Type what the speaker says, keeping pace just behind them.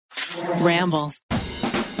Ramble.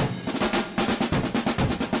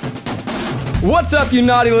 What's up, you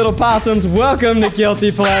naughty little possums? Welcome to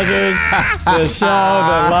Guilty Pleasures, the show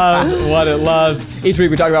that loves what it loves. Each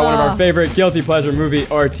week we talk about one of our favorite guilty pleasure movie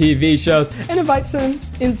or TV shows and invite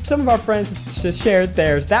some of our friends to share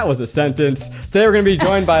theirs. That was a sentence. Today we're going to be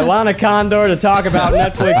joined by Lana Condor to talk about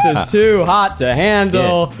Netflix's Too Hot to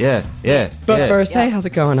Handle. Yeah. But first, hey, how's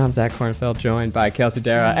it going? I'm Zach Kornfeld, joined by Kelsey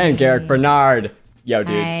Dara and Garrick Bernard. Yo,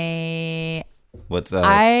 dudes. What's up?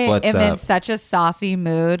 I am in such a saucy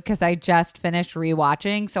mood because I just finished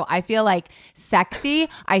rewatching. So I feel like sexy.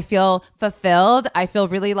 I feel fulfilled. I feel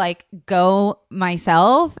really like go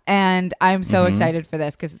myself. And I'm so excited for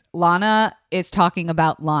this because Lana is talking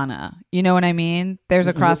about Lana. You know what I mean? There's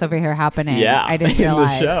a crossover here happening. Yeah, I didn't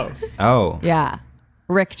realize. In the show. Oh. Yeah.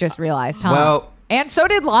 Rick just realized, huh? Well. And so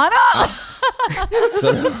did Lana.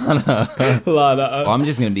 Lana. Well, I'm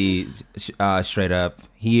just going to be straight up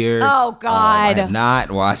here. Oh, God. I have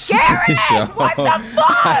not watched the show. What the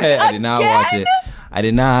fuck? I did not watch it. I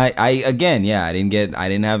did not. I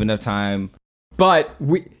didn't have enough time. But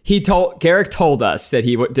Garrick told us that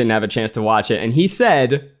he didn't have a chance to watch it, and he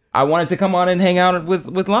said, I wanted to come on and hang out with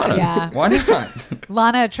Lana. Yeah. Why not?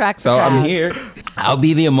 Lana attracts So the I'm cast. here. I'll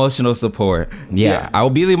be the emotional support. Yeah, I will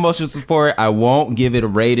be the emotional support. I won't give it a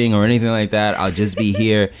rating or anything like that. I'll just be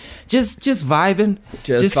here, just vibing,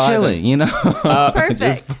 just vibing. chilling. You know.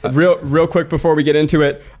 Perfect. real quick before we get into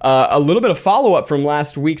it, a little bit of follow up from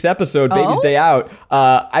last week's episode, Baby's Day Out.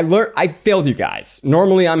 I failed you guys.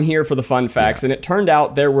 Normally I'm here for the fun facts, and it turned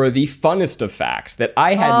out there were the funnest of facts that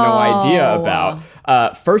I had no idea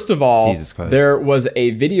about. First of all, Jesus Christ. there was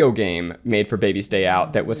a video game made for Baby's Day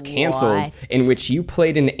Out that was canceled in which you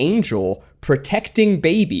played an angel protecting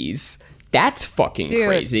babies. That's fucking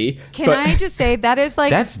crazy. Can I just say that is like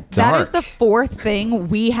That's that is dark. the fourth thing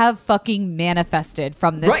we have fucking manifested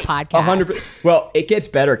from this podcast. 100%. Well, it gets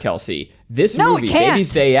better, Kelsey. This No, it movie, can't.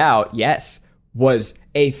 Baby's Day Out, was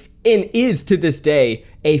and is to this day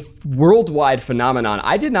a worldwide phenomenon.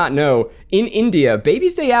 I did not know in India,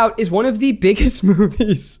 Baby's Day Out is one of the biggest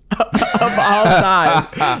movies of all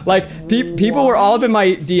time. Like people were all up in my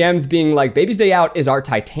DMs being like, Baby's Day Out is our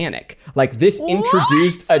Titanic. Like this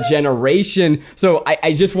introduced a generation. So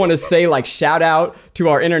I just want to say like shout out to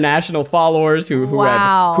our international followers who have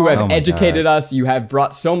Wow. Oh my educated God. us. You have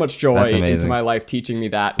brought so much joy That's into amazing. my life teaching me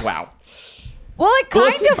that. Wow. Well, it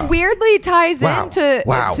kind of weirdly ties Wow. into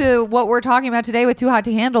Wow. to what we're talking about today with Too Hot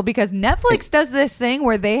to Handle because Netflix does this thing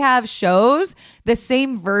where they have shows, the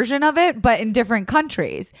same version of it, but in different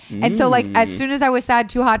countries. And so like as soon as I was sad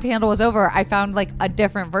Too Hot to Handle was over, I found like a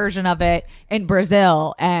different version of it in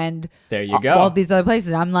Brazil and There you go. all these other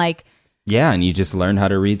places. I'm like, Yeah, and you just learn how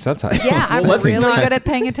to read subtitles. yeah, I'm let's really not- good at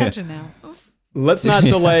paying attention now. Let's not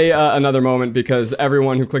delay another moment because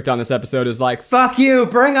everyone who clicked on this episode is like, fuck you,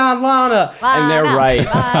 bring on Lana. And they're right.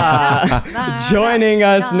 Joining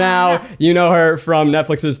us now, you know her from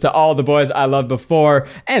Netflix's To All the Boys I Loved Before,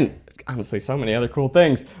 and honestly, so many other cool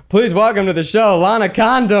things. Please welcome to the show, Lana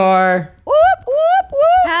Condor. Whoop, whoop,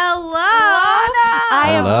 whoop. Hello. I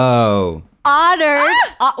am Hello. honored.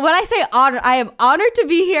 When I say honored, I am honored to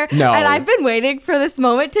be here. No. And I've been waiting for this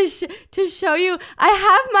moment to show you. I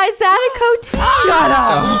have my Zydeco t-shirt.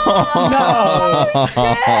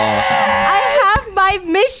 I have my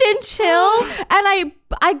Mission Chill, and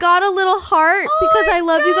I got a little heart because I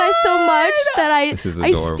love you guys so much that This is I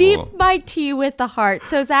adorable. steep my tea with the heart.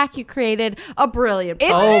 So Zach, you created a brilliant.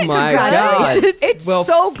 Isn't Oh it? my Congratulations. God. It's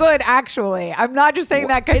so good, actually. I'm not just saying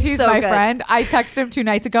that because It's he's so my good. friend. I texted him 2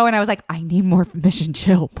 nights ago and I was like, I need more Mission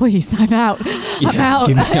Chill, please. I'm out. I'm out.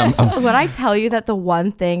 Give me, I'm When I tell you that the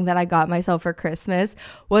one thing that I got myself for Christmas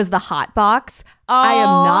was the hot box, I am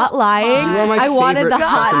not lying. You are my I wanted favorite the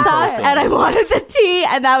hot fucking sauce person. and I wanted the tea,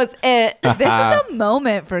 and that was it. This is a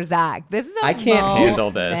moment for Zach. This is a I can't moment.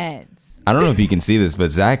 handle this. I don't know if you can see this, but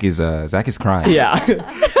Zach is crying. Yeah.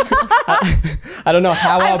 I don't know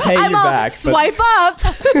how I'll pay I'm you all back. swipe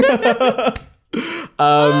up.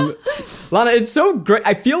 Lana, it's so great.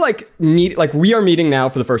 I feel like we are meeting now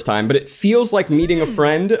for the first time, but it feels like meeting a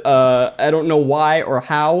friend. I don't know why or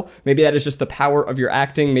how. Maybe that is just the power of your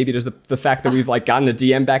acting. Maybe it is the fact that we've like gotten a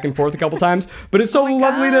DM back and forth a couple times. But it's so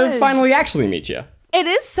lovely to gosh. finally actually meet you. It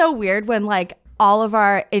is so weird when like all of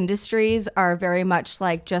our industries are very much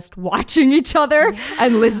like just watching each other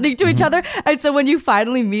and listening to each other. And so when you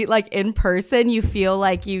finally meet like in person, you feel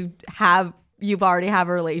like you've already have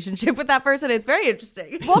a relationship with that person. It's very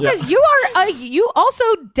interesting. Well, because you also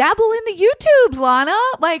dabble in the YouTubes, Lana.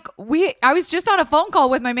 Like I was just on a phone call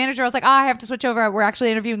with my manager. I was like, I have to switch over. We're actually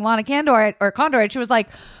interviewing Lana Condor, and she was like,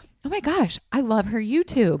 oh my gosh, I love her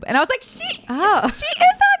YouTube. And I was like, she is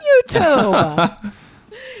on YouTube.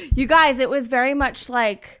 You guys, it was very much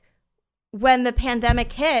like when the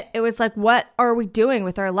pandemic hit, it was like, what are we doing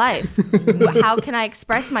with our life? How can I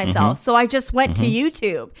express myself? So I just went to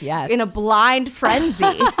YouTube in a blind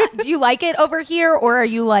frenzy. Do you like it over here, or are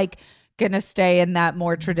you like gonna stay in that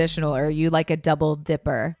more traditional, or are you like a double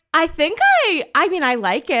dipper? I think I mean, I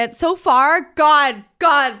like it. So far, God,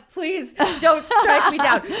 please don't strike me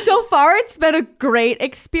down. So far, it's been a great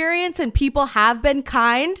experience and people have been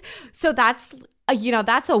kind. So that's,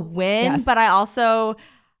 that's a win. Yes. But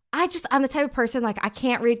I'm the type of person, like, I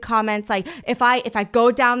can't read comments. Like, if I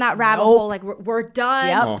go down that rabbit hole, like, we're done.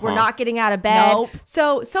 Yep. We're not getting out of bed. Nope.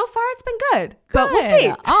 So far, it's been good. But we'll Good. see.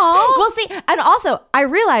 Aw. We'll see. And also,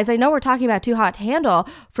 I know we're talking about Too Hot to Handle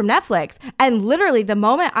from Netflix. And literally, the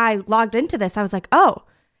moment I logged into this, I was like, oh,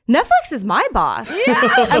 Netflix is my boss. Yeah.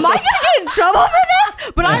 Am I going to get in trouble for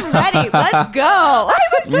this? But I'm ready. Let's go. I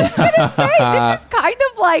was just gonna say, this is kind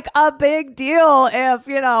of like a big deal if,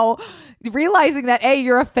 realizing that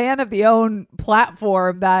you're a fan of the own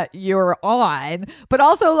platform that you're on, but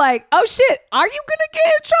also like, oh shit, are you gonna get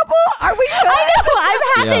in trouble? Are we good? I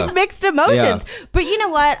know, I'm having mixed emotions. But you know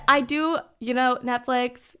what? I do,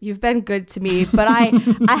 Netflix, you've been good to me, but I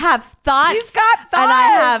have thoughts. She's got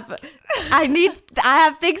thoughts. And I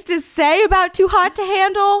have things to say about Too Hot to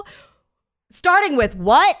Handle. Starting with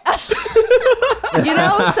what?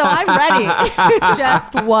 So I'm ready.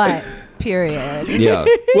 Just what? Period. Yeah.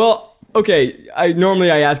 Well, okay, I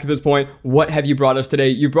ask at this point, what have you brought us today?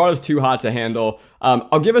 You brought us Too Hot to Handle.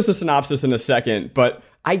 I'll give us a synopsis in a second, but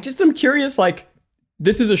I just am curious, like,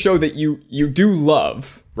 this is a show that you do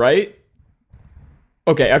love, right?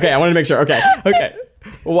 Okay, I want to make sure. Okay.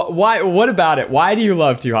 Why? What about it? Why do you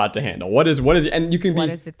love Too Hot to Handle? What is? And you can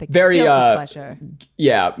be very guilty pleasure.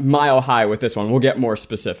 Yeah, mile high with this one. We'll get more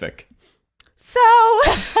specific. So,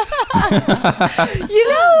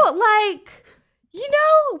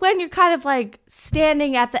 when you're kind of like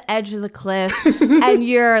standing at the edge of the cliff and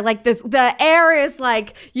you're like the air is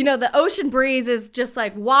like, the ocean breeze is just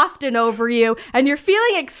like wafting over you and you're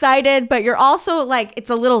feeling excited, but you're also like, it's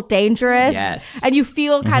a little dangerous. Yes. And you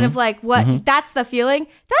feel kind of like that's the feeling.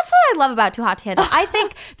 That's what I love about Too Hot to Handle. I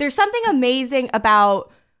think there's something amazing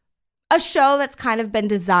about a show that's kind of been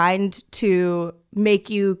designed to make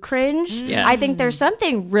you cringe. Yes. I think there's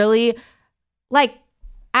something really, like,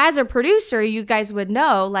 as a producer, you guys would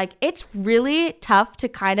know, like, it's really tough to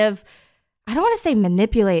kind of, I don't want to say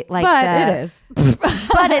manipulate, like, but it is.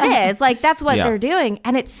 But it is. Like, that's what they're doing.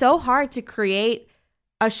 And it's so hard to create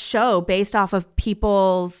a show based off of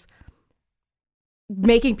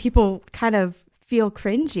making people kind of feel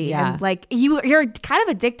cringy. Yeah. And, like, you're kind of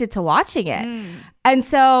addicted to watching it. And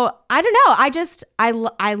so, I don't know.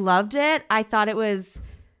 I loved it. I thought it was,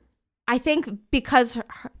 I think because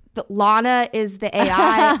Lana is the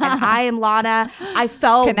AI and I am Lana, I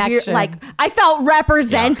felt I felt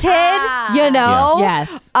represented,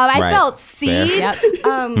 Yes. I felt seen. Yep.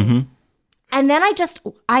 And then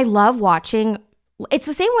I love watching, it's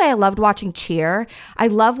the same way I loved watching Cheer. I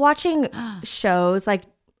love watching shows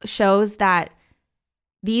that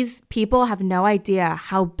these people have no idea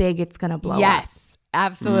how big it's going to blow up. Yes.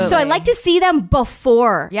 Absolutely. So I like to see them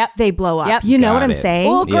before they blow up. Yep. You know what I'm it. saying?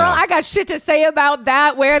 Well, girl, I got shit to say about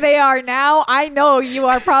that. Where they are now, I know you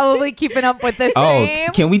are probably keeping up with the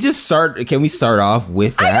same. Can we start off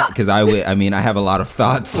with that? Because I have a lot of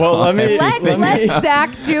thoughts. Well, let me Let Zach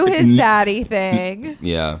do his zaddy thing.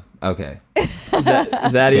 Yeah. Okay.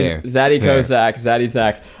 Zaddy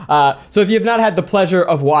Zach. So if you have not had the pleasure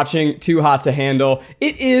of watching Too Hot to Handle,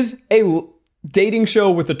 it is a dating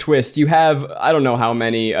show with a twist. You have, I don't know how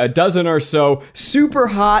many, a dozen or so super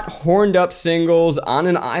hot, horned up singles on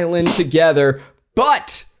an island together.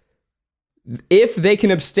 But if they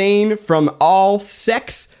can abstain from all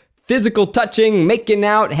sex, physical touching, making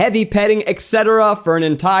out, heavy petting, etc. for an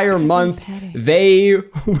entire month, they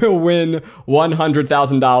will win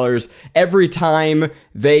 $100,000. Every time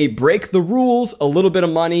they break the rules, a little bit of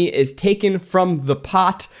money is taken from the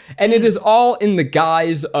pot, and it is all in the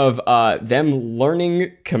guise of them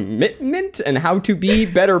learning commitment and how to be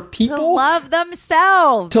better people. To love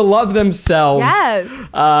themselves. Yes.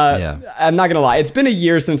 I'm not gonna lie, it's been a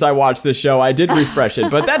year since I watched this show. I did refresh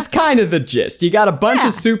it, but that's kind of the gist. You got a bunch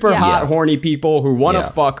of super hot, horny people who want to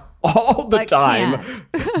fuck all the time,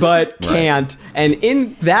 but can't. And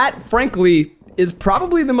in that, frankly, is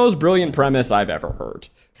probably the most brilliant premise I've ever heard.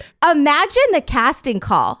 Imagine the casting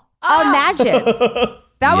call. Imagine.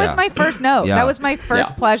 That was my first note. Yeah. That was my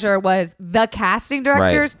first pleasure, was the casting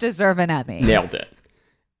directors deserve an Emmy. Nailed it.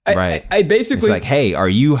 Right. I basically It's like, hey, are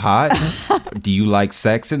you hot? Do you like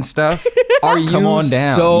sex and stuff? are you Come on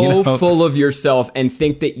down, so you know? full of yourself and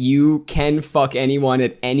think that you can fuck anyone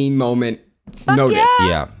at any moment? Notice.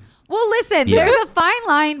 Yeah. Well, listen, Yeah. there's a fine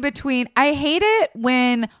line between I hate it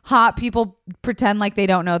when hot people pretend like they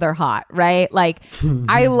don't know they're hot, right? Like,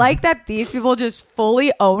 I like that these people just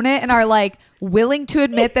fully own it and are like willing to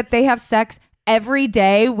admit that they have sex every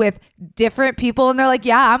day with different people. And they're like,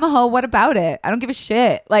 yeah, I'm a hoe. What about it? I don't give a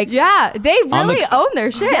shit. Like, Yeah, they really own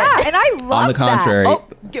their shit. yeah, and I love On the contrary, that. Oh,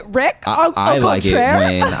 Rick, I like it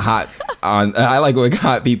when I like when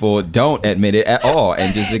hot people don't admit it at all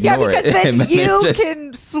and just Yeah, ignore because it. then And you just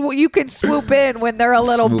can swoop in when they're a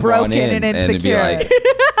little swoop broken on in and it'd be insecure.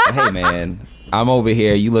 like, hey man, I'm over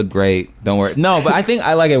here. You look great. Don't worry. No, but I think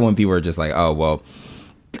I like it when people are just like, oh well,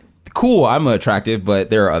 cool. I'm attractive, but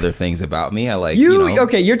there are other things about me. I like You know,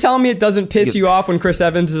 okay? You're telling me it doesn't piss you It's- off when Chris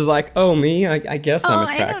Evans is like, "Oh, me? I guess I'm I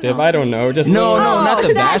don't attractive. know. I don't know." Just No, little- not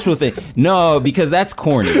the bashful thing. No, because that's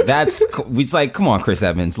corny. It's like, come on, Chris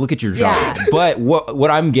Evans, look at your job. Yeah. But what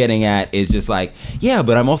I'm getting at is just like, yeah,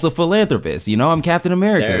 but I'm also a philanthropist. You know, I'm Captain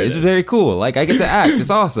America. There it It's is. very cool. Like I get to act. It's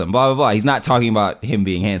awesome. Blah blah blah. He's not talking about him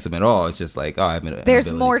being handsome at all. It's just like, oh, I have an There's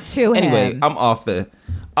ability. more to Anyway, him. I'm off the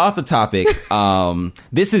topic.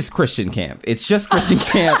 This is Christian camp. It's just Christian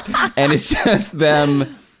camp, and it's just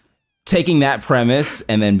them taking that premise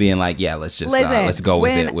and then being like, yeah, let's just Listen, let's go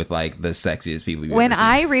with when- it with like the sexiest people. You've When ever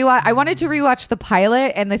seen. I wanted to rewatch the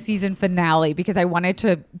pilot and the season finale because I wanted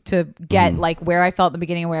to get like where I felt in the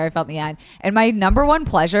beginning and where I felt in the end. And my number one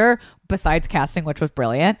pleasure, besides casting, which was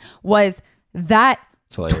brilliant, was that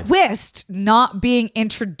It's hilarious. twist not being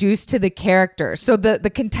introduced to the characters. So the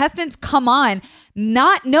contestants come on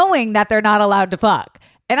not knowing that they're not allowed to fuck.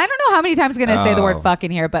 And I don't know how many times I'm going to say the word Oh. fuck in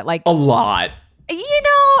here, but like, a lot. you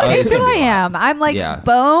know, it's it's who gonna I be a lot. am. I'm like Yeah.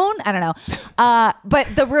 bone. I don't know. But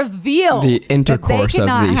the reveal, The that they intercourse of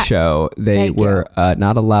cannot the show, they Thank you. were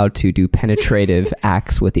not allowed to do penetrative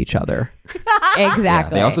acts with each other.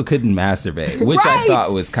 Exactly. They also couldn't masturbate, which I Right.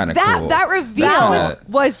 thought was kind of that cool. that reveal kinda-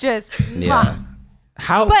 was just yeah.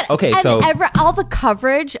 How? But okay, and so all the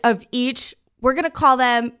coverage of each, we're gonna call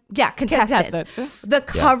them contestants. Contestant. The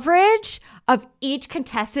coverage of each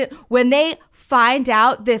contestant when they find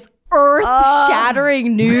out this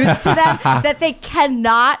earth-shattering news to them that they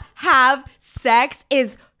cannot have sex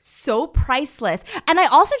is so priceless. And I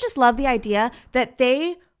also just love the idea that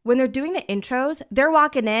when they're doing the intros, they're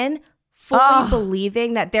walking in fully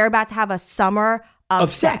believing that they're about to have a summer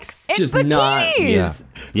of sex. in Just bikinis. not.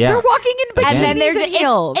 Yeah. They're walking in bikinis And then they're and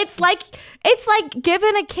heels. it's like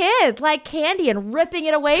giving a kid like candy and ripping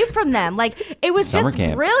it away from them. Like it was Summer just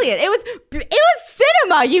camp. brilliant. It was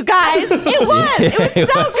cinema, you guys. It was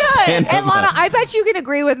so good. cinema. And Lana, I bet you can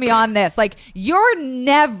agree with me on this. Like, you're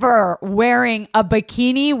never wearing a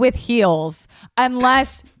bikini with heels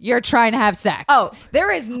unless you're trying to have sex. Oh.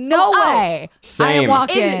 There is no Oh. way I Same. am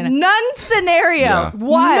walking. In none scenario, Yeah.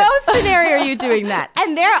 What? no scenario are you doing that.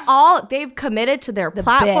 And they've committed to their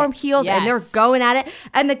platform bit. heels and they're Yes. going at it.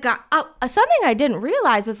 And the guy, something I didn't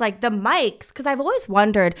realize was like the mics, because I've always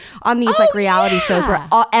wondered on these like reality shows where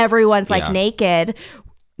everyone's like Yeah.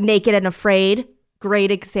 naked and afraid.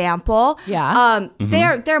 Great example. Yeah.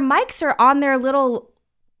 Their mics are on their little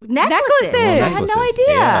necklaces. Necklaces. I had no Necklaces,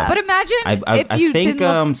 idea. yeah. But imagine I if you think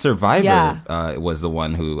didn't look. Survivor Yeah. was the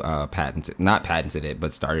one who not patented it,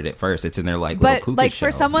 but started it first. It's in their like But little puka like for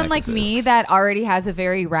shell someone like necklaces. me that already has a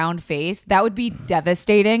very round face, that would be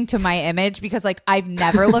devastating to my image because like I've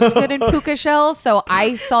never looked good in puka shells. So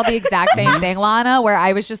I saw the exact same thing, Lana, where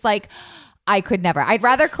I was just like, I could never. I'd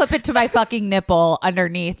rather clip it to my fucking nipple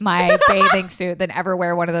underneath my bathing suit than ever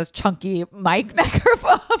wear one of those chunky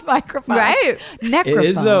microphones. Right. Necrophone. It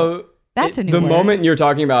is though. That's a new the word. moment you're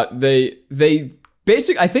talking about. They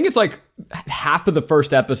basically. I think it's like half of the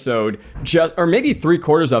first episode, or maybe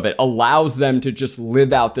 3/4 of it, allows them to just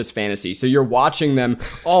live out this fantasy. So you're watching them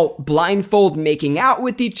all blindfold making out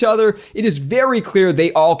with each other. It is very clear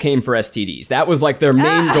they all came for STDs. That was like their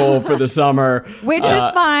main goal for the summer. Which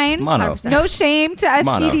is fine. Mono. No shame to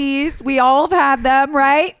Mono. STDs. We all have had them,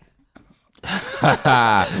 right?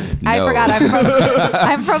 I No. forgot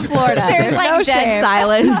I'm from Florida. There's like no dead shame.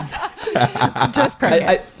 silence. Just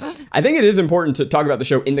crickets. I think it is important to talk about the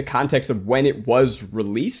show in the context of when it was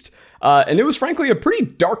released. And it was frankly a pretty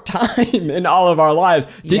dark time in all of our lives.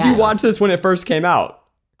 Did you Yes. watch this when it first came out?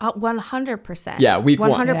 100%. Yeah, week one.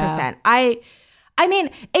 100%. I mean,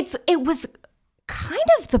 it was kind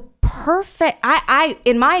of the perfect. I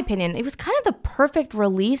in my opinion, it was kind of the perfect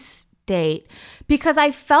release date because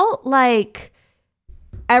I felt like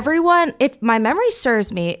everyone, if my memory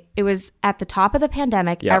serves me, it was at the top of the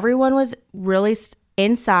pandemic. Yep. Everyone was really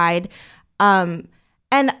inside. And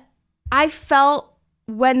I felt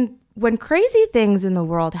when crazy things in the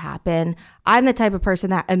world happen, I'm the type of person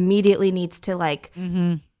that immediately needs to like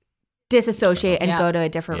disassociate and go to a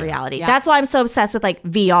different reality. Yeah. That's why I'm so obsessed with like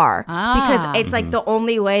VR because it's like the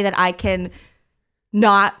only way that I can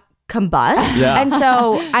not combust. Yeah. And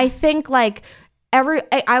so I think like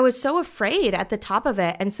I was so afraid at the top of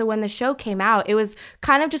it. And so when the show came out, it was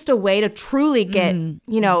kind of just a way to truly get,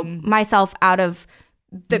 myself out of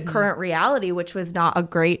the current reality, which was not a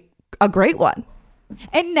great one.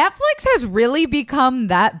 And Netflix has really become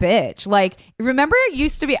that bitch. Like, remember it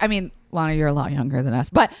used to be, I mean, Lana, you're a lot younger than us,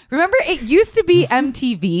 but remember it used to be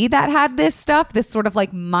MTV that had this stuff, this sort of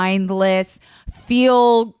like mindless,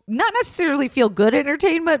 not necessarily feel good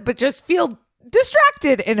entertainment, but just feel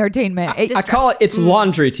distracted entertainment. I call it's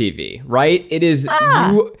laundry TV, right? It is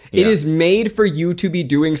it is made for you to be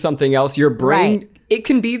doing something else. Your brain, it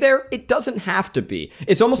can be there. It doesn't have to be.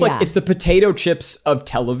 It's almost like it's the potato chips of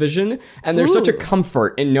television. And there's such a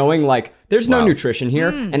comfort in knowing like there's no nutrition here.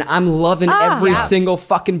 And I'm loving every single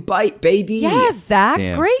fucking bite, baby. Yes, Zach.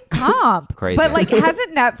 Damn. Great comp. Crazy. But like,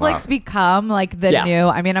 hasn't Netflix become like the new,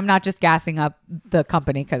 I mean, I'm not just gassing up the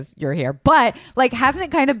company because you're here, but like, hasn't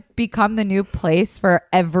it kind of become the new place for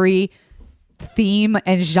every theme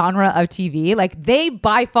and genre of TV? Like they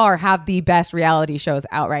by far have the best reality shows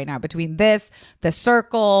out right now between this, The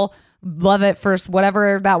Circle, Love at First,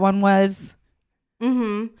 whatever that one was.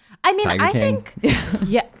 I mean, Tiger I King. think,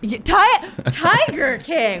 Tiger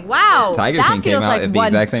King. Wow, Tiger that King came feels out like at the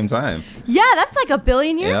exact same time. Yeah, that's like a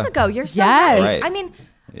billion years ago. You're so Yes. right. Right. I mean,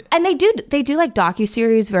 and they do like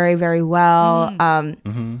docuseries very, very well.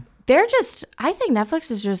 They're just, I think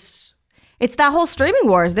Netflix is just, it's that whole streaming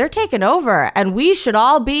wars. They're taking over, and we should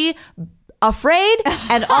all be afraid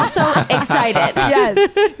and also excited.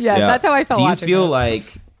 Yes, that's how I felt. Do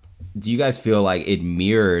you guys feel like it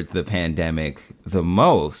mirrored the pandemic the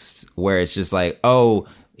most, where it's just like, oh,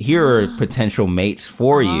 here are potential mates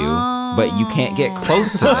for you, but you can't get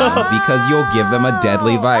close to them because you'll give them a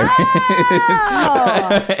deadly virus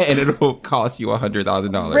and it'll cost you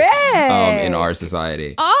 $100,000 in our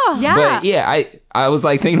society. Yeah. But yeah, I was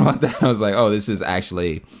like thinking about that. I was like, oh, this is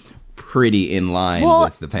actually pretty in line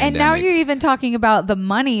with the pandemic. And now you're even talking about the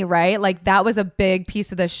money, right? Like that was a big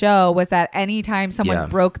piece of the show, was that anytime someone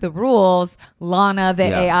broke the rules, Lana, the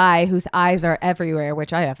AI, whose eyes are everywhere,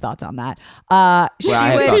 which I have thoughts on that. I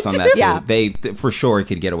have thoughts on that too. They for sure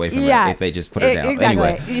could get away from it if they just put her down. Exactly.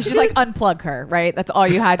 Anyway. You should like unplug her, right? That's all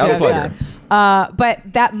you had to have Unplug done. But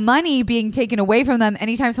that money being taken away from them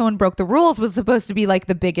anytime someone broke the rules was supposed to be like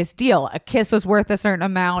the biggest deal. A kiss was worth a certain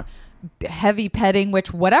amount. Heavy petting,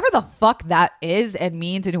 which whatever the fuck that is and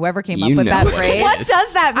means, and whoever came up with that phrase. What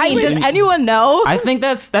does that mean? Does anyone know? I think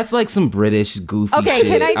that's like some British goofy shit. Okay,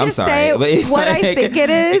 can I just say what I think it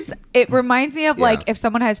is? It reminds me of like if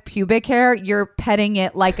someone has pubic hair, you're petting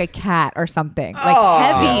it like a cat or something. Like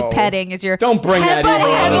heavy petting is your Don't bring that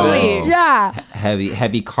heavily. in. Yeah.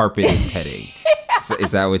 Heavy carpeted petting. So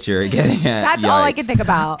is that what you're getting at? That's all I can think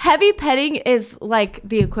about. Heavy petting is like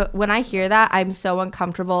the when I hear that, I'm so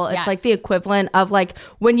uncomfortable. It's like the equivalent of like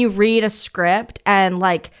when you read a script and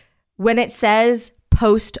like when it says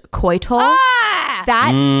post-coital,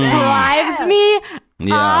 that drives me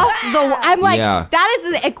off the. I'm like, that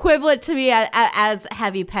is the equivalent to me as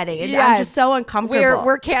heavy petting. I'm just so uncomfortable.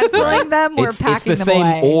 We're canceling them. We're packing it's the them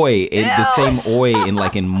same away. the same oi in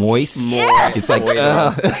like in moist. It's like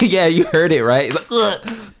yeah, you heard it right.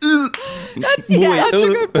 That's such a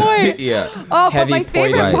good point. Oh, but my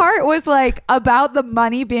favorite part was like about the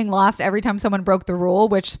money being lost every time someone broke the rule,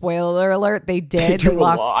 which spoiler alert, they did. They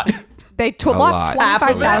lost. They lost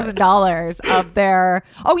 $25,000 of their.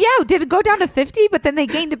 Oh yeah, did it go down to 50? But then they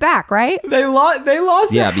gained it back, right? They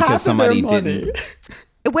lost. Yeah, because somebody didn't.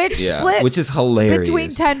 Which split, which is hilarious.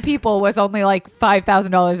 Between 10 people was only like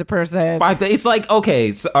 $5,000 a person. It's like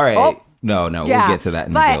okay, so, all right. Oh. No, we'll get to that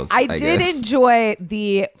in the bills. I did enjoy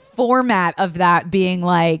the format of that being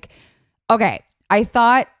like, okay, I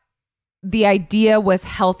thought the idea was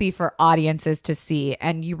healthy for audiences to see.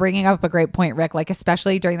 And you bringing up a great point, Rick, like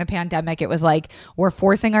especially during the pandemic, it was like we're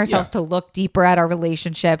forcing ourselves to look deeper at our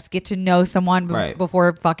relationships, get to know someone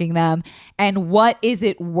before fucking them. And what is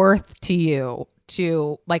it worth to you?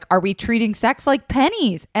 To like, are we treating sex like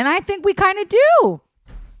pennies? And I think we kind of do.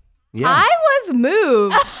 Yeah. I was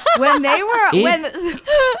moved when they were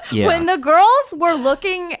when the girls were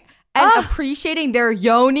looking and appreciating their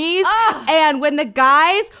yonis, and when the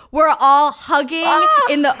guys were all hugging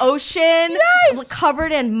in the ocean,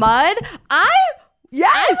 covered in mud. I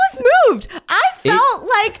was moved. I felt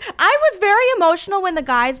like I was very emotional when the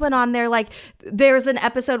guys went on there. Like, there's an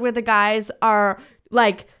episode where the guys are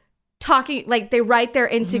like talking, like they write their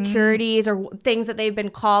insecurities or things that they've been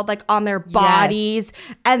called like on their bodies,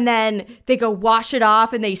 and then they go wash it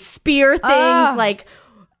off and they spear things. Like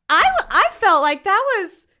I felt like that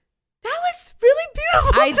was really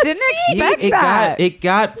beautiful. I didn't expect it that.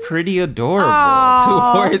 got pretty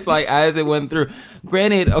adorable towards like as it went through.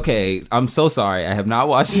 Granted, okay, I'm so sorry. I have not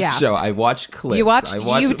watched the show. I watched clips. You watched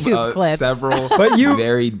YouTube clips. Several, But you-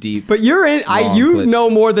 very deep. But you're in. You clips. know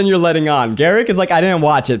more than you're letting on. Garrick is like, I didn't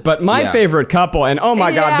watch it, but my favorite couple, and oh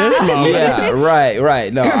my god, this moment. Yeah,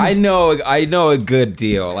 right. No, I know a good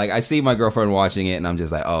deal. Like I see my girlfriend watching it, and I'm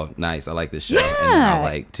just like, oh, nice. I like this show. And then I'll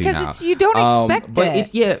like tune out. Because you don't expect but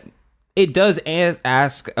it. It does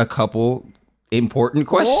ask a couple important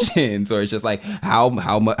questions, or it's just like how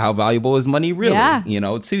valuable is money really,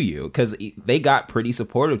 to you? Because they got pretty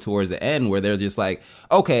supportive towards the end, where they're just like,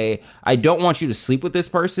 okay, I don't want you to sleep with this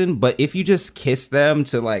person, but if you just kiss them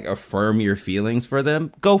to like affirm your feelings for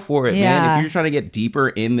them, go for it, man. If you're trying to get deeper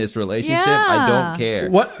in this relationship, I don't care.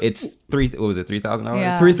 It's $3,000?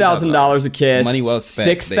 Yeah. $3,000 a kiss, money well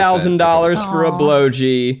spent. $6,000 for a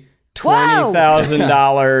blowjee,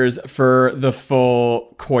 $20,000 for the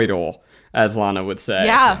full coital, as Lana would say.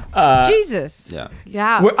 Yeah. Jesus.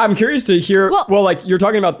 Yeah. Well, I'm curious to hear. Well, like you're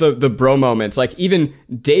talking about the bro moments. Like even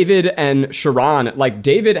David and Sharon. Like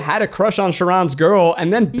David had a crush on Sharon's girl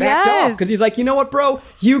and then backed off because he's like, you know what, bro,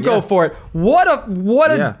 you go for it. What a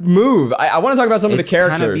move. I want to talk about some of the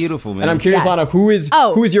characters. Kind of beautiful, man. And I'm curious, Lana, who is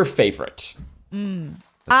your favorite?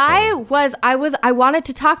 I wanted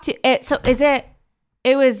to talk to it. So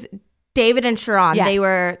it was David and Sharon. Yes. They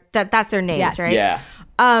were that's their names, right? Yeah.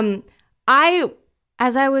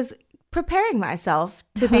 As I was preparing myself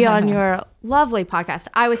to be on your lovely podcast,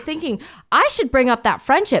 I was thinking I should bring up that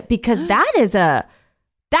friendship because that's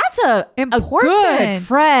a Important. good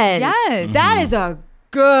friend. Yes. That is a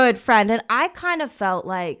good friend. And I kind of felt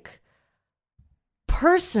like,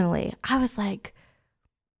 personally, I was like,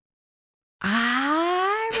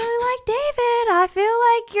 I really like David. I feel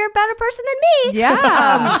like you're a better person than me.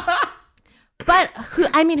 Yeah. But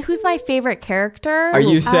who's my favorite character? Are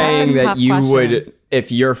you saying That's a that tough you question. would,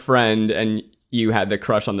 if your friend and you had the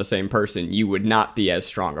crush on the same person, you would not be as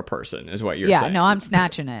strong a person, is what you're saying? Yeah, no, I'm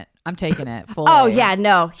snatching it. I'm taking it fully. Oh yeah,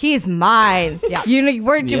 no, he's mine. Yeah.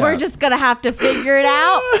 We're just gonna have to figure it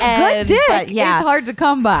out. Good dick is is hard to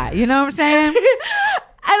come by. You know what I'm saying? And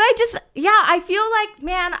I feel like,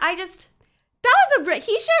 man,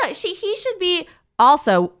 he should be.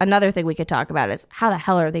 Also, another thing we could talk about is how the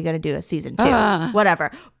hell are they going to do a season 2?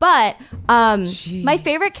 Whatever. But my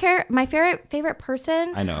favorite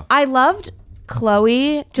person. I know. I loved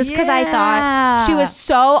Chloe just because I thought she was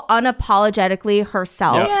so unapologetically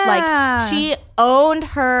herself. Yep. Yeah. Like she owned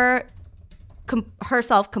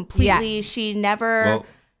herself completely. Yes. She never,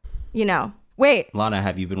 Wait. Lana,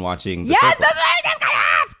 have you been watching? Yes, that's what I was just going to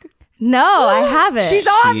ask. No, I haven't. She's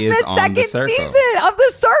on She the is on second The Circle. season of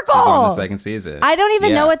The Circle. She's on the second season. I don't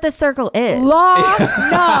even know what the circle is.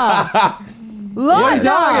 What are you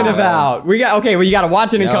talking about? You got to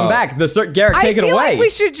watch it and come back. Garrett, take it away. I feel like we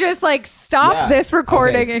should just like stop this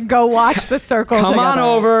recording Okay. and go watch The Circle. Come on together.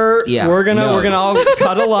 over. Yeah. We're gonna No. all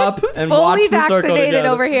cuddle up and watch Fully The Circle vaccinated together.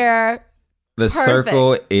 over here. The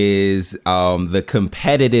Circle is the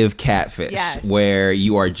competitive catfish, Yes. where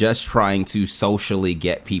you are just trying to socially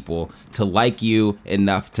get people to like you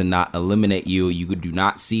enough to not eliminate you. You do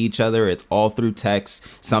not see each other. It's all through text.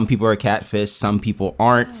 Some people are catfish. Some people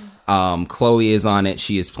aren't. Chloe is on it.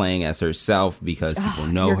 She is playing as herself because people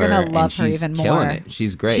know You're her. gonna love and her she's even killing more. it.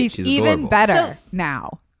 She's great. She's even adorable. better So-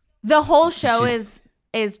 now. The whole show is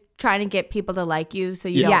trying to get people to like you, so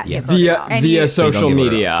you don't Yes. get voted via off. And via you- So you social don't get rid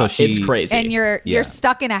of media. her. So she- it's crazy. And you're Yeah.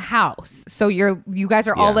 stuck in a house. So you guys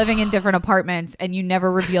are all Yeah. living in different apartments and you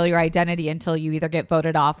never reveal your identity until you either get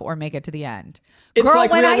voted off or make it to the end. It's Girl,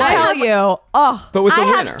 like when real I life. tell you, but with the I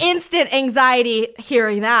winner. have instant anxiety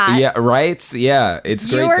hearing that. Yeah, right? Yeah, it's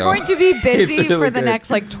great. you are though. going to be busy It's really for the good.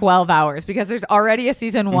 next like 12 hours because there's already a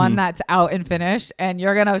season 1 that's out and finished and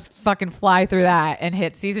you're going to fucking fly through that and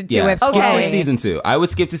hit season 2 with skip Chloe. to season 2. I would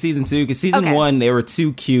skip to season 2 because season Okay. 1 they were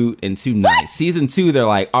too cute and too nice. Season 2 they're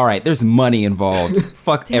like, all right, there's money involved.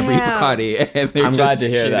 Fuck everybody, and they're I'm just glad to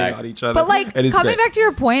hear shitting that. on each other. But like And it's coming great. back to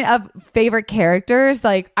your point of favorite characters,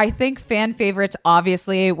 like I think fan favorites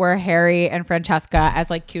obviously were Harry and Francesca as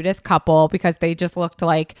like cutest couple because they just looked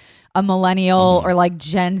like a millennial or like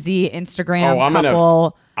Gen Z Instagram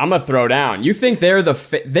couple. I'm gonna throw down. You think they're the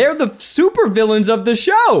super villains of the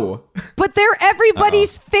show? But they're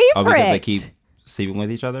everybody's favorite. Oh, because they keep sleeping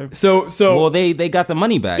with each other. So Well, they got the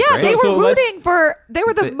money back. Yeah, right? they were So let's- rooting for. They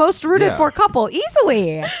were the most rooted yeah. for couple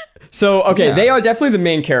easily. So, okay, Yeah. they are definitely the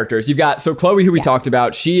main characters. You've got, so Chloe, who we talked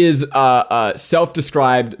about, she is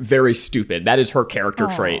self-described very stupid. That is her character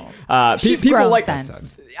trait. She's people grown like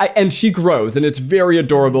since. and she grows, and it's very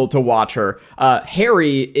adorable to watch her.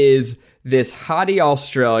 Harry is this hottie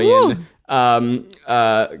Australian. God,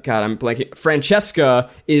 I'm blanking. Francesca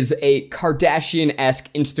is a Kardashian-esque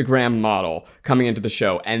Instagram model coming into the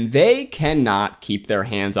show, and they cannot keep their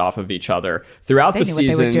hands off of each other throughout the knew what they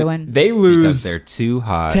were season. doing. They Because lose. they're too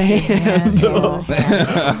hot.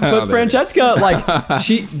 But Francesca, like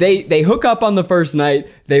they hook up on the first night,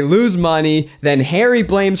 they lose money, then Harry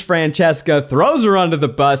blames Francesca, throws her under the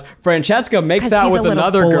bus. Francesca makes 'Cause out he's with a little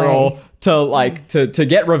another boy. girl to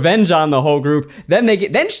get revenge on the whole group. Then they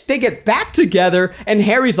get back together, and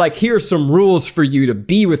Harry's like, here's some rules for you to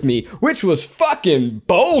be with me, which was fucking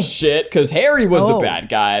bullshit because Harry was the bad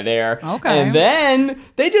guy there. Okay. And then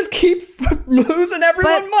they just keep losing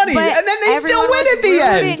everyone money, but and then they still everyone win was at the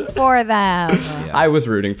end. rooting for them. I was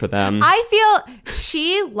rooting for them. I feel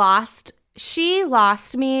she lost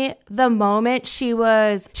me the moment she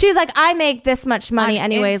was like, I make this much money On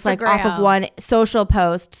anyways, like off of Instagram. one social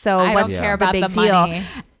post. So I what's don't care the about big the deal? money.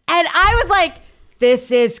 And I was like,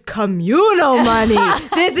 this is communal money.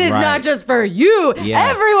 This is Right. not just for you.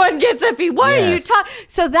 Yes. Everyone gets a piece. What are you Yes. talking?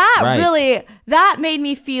 So that Right. that made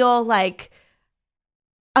me feel like.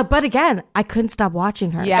 But again, I couldn't stop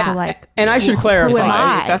watching her. Yeah. So like, And I should who clarify. am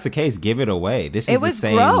I? If that's the case, give it away. This It is the was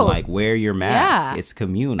same, growth. like, wear your mask. Yeah. It's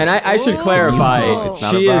communal. And I should clarify. It's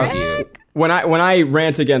not She about is you. when I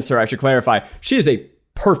rant against her. I should clarify. She is a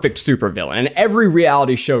perfect supervillain, and every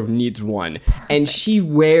reality show needs one. And she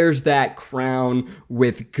wears that crown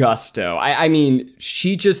with gusto. I mean,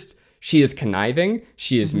 she is conniving.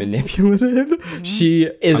 She is manipulative. She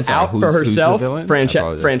is I'm sorry, out for who's the herself. villain? I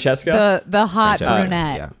apologize. Francesca. The hot Francesca.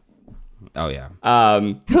 brunette. Yeah. Oh, yeah.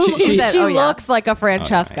 Who she, said, "Oh, yeah." looks like a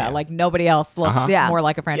Francesca. yeah. Like nobody else looks Yeah. more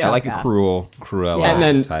like a Francesca. Yeah, like a Cruella And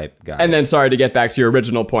then, type guy. and then, sorry to get back to your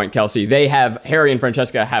original point, Kelsey. Harry and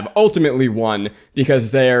Francesca have ultimately won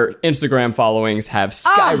because their Instagram followings have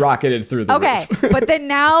skyrocketed through the Okay, roof. but then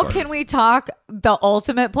now can we talk the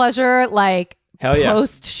ultimate pleasure? Like Hell yeah.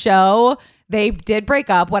 post show, they did break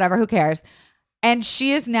up. Whatever, who cares? And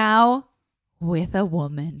she is now with a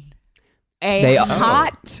woman.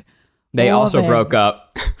 They also woman. broke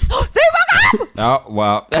up. They broke up. Oh,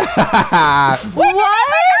 well.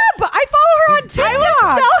 What? I follow her on TikTok.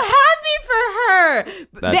 I was so happy for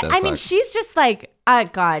her. That does I mean, suck. she's just like,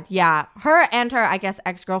 God, yeah. Her and her, I guess,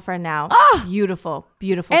 ex-girlfriend now. Beautiful,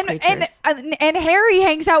 beautiful creatures. and Harry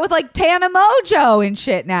hangs out with like Tana Mojo and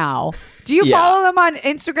shit now. Do you Yeah. follow them on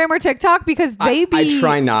Instagram or TikTok? Because they I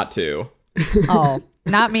try not to. Oh,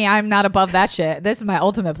 not me. I'm not above that shit. This is my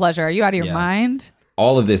ultimate pleasure. Are you out of your Yeah. mind?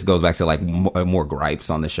 All of this goes back to, like, more gripes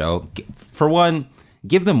on the show. For one,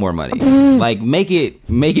 give them more money. Like, make it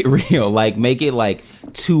real. Like, make it like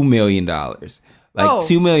 $2 million. Like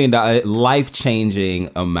 $2 million, life-changing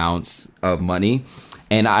amounts of money.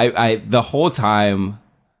 And I the whole time,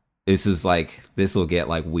 this will get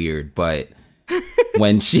like weird, but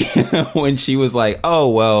when she was like, oh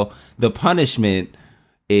well, the punishment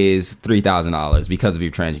is $3,000 because of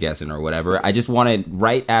your transgression or whatever. I just wanted,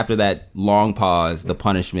 right after that long pause, the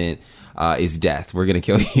punishment is death. We're gonna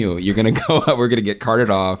kill you. You're gonna go out. We're gonna get carted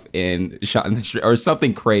off and shot in the street or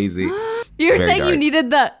something crazy. You're Very saying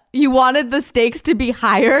dark. you wanted the stakes to be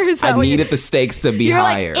higher? Is that I what needed the stakes to be you're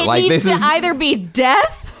higher. Like, it needs to either be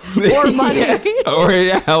death or money. Yes, or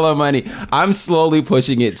hella money. I'm slowly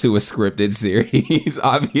pushing it to a scripted series,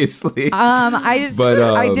 obviously.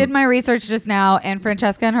 I did my research just now, and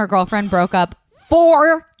Francesca and her girlfriend broke up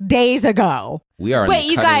 4 days ago. We are. Wait,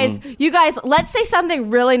 you guys, let's say something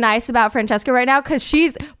really nice about Francesca right now, because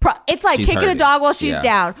it's like She's kicking a hurting. dog while she's Yeah.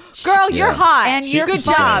 down. Girl, you're Yeah. hot. And you're good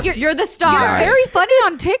funny. job. You're the star. You're Yeah. very funny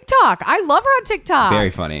on TikTok. I love her on TikTok. Very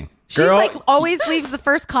funny. She's Girl- like always leaves the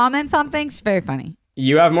first comments on things. She's very funny.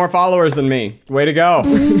 You have more followers than me. Way to go.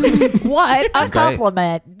 What a great.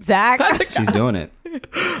 compliment, Zach. She's doing it.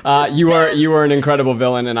 You are an incredible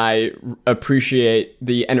villain, and I appreciate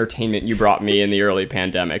the entertainment you brought me in the early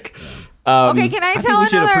pandemic. Okay, can I I think tell we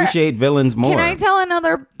should another? appreciate villains more. Can I tell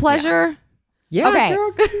another pleasure? Yeah. Okay.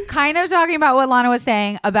 girl. Kind of talking about what Lana was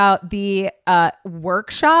saying about the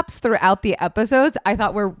workshops throughout the episodes, I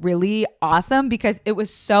thought were really awesome because it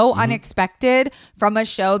was so unexpected from a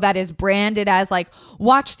show that is branded as like,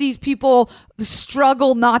 watch these people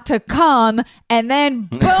struggle not to come, and then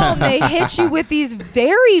boom, they hit you with these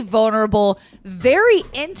very vulnerable, very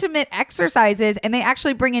intimate exercises. And they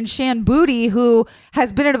actually bring in Shan Booty, who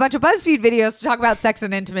has been in a bunch of BuzzFeed videos to talk about sex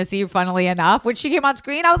and intimacy, funnily enough. When she came on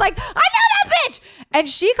screen, I was like, I know that bitch. And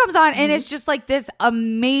she comes on and it's just like this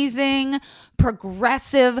amazing,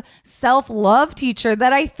 progressive self-love teacher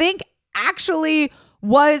that I think actually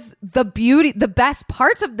was the best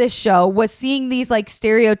parts of this show was seeing these like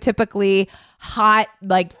stereotypically hot,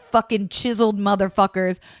 like fucking chiseled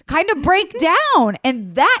motherfuckers kind of break down.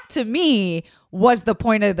 And that to me was the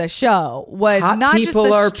point of the show, was Hot not just people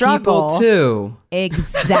the are struggle. people too.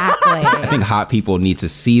 Exactly. I think hot people need to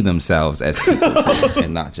see themselves as people too,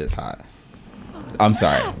 and not just hot. I'm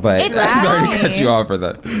sorry, but I'm sorry to cut you off for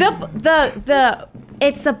that.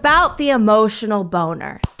 It's about the emotional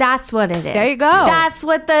boner. That's what it is. There you go. That's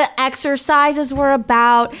what the exercises were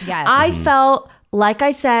about. Yes. I felt, like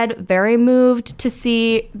I said, very moved to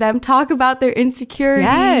see them talk about their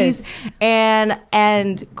insecurities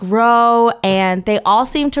and grow, and they all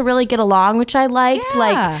seem to really get along, which I liked. Yeah.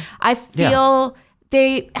 Like I felt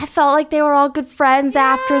like they were all good friends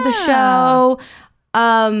after the show.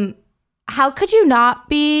 How could you not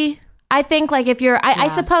be? I think like if you're, I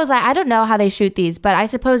suppose, I don't know how they shoot these, but I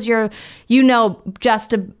suppose you know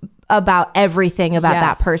just about everything about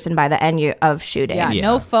that person by the end of shooting. Yeah,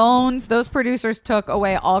 no phones. Those producers took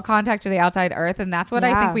away all contact to the outside earth. And that's what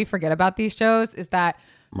I think we forget about these shows is that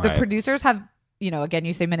the producers have, you know, again,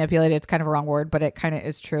 you say manipulated, it's kind of a wrong word, but it kind of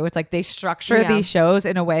is true. It's like they structure these shows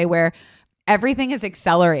in a way where everything is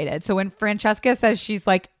accelerated. So when Francesca says she's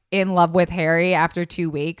like in love with Harry after 2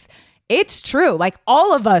 weeks, it's true. Like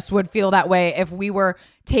all of us would feel that way if we were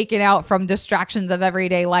taken out from distractions of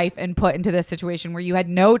everyday life and put into this situation where you had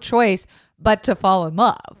no choice but to fall in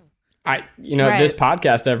love. This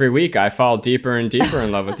podcast every week, I fall deeper and deeper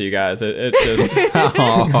in love with you guys. It just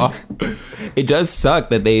It does suck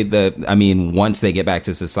that once they get back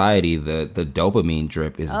to society, the dopamine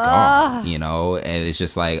drip is gone, you know, and it's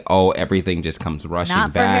just like, everything just comes rushing Not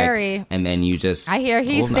for back. Harry. And then you just, I hear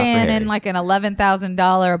he's not for staying Harry. in like an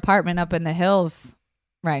 $11,000 apartment up in the hills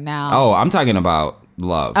right now. Oh, I'm talking about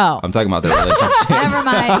love. Oh. I'm talking about their relationships. Never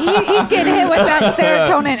mind. He's getting hit with that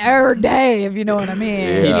serotonin every day, if you know what I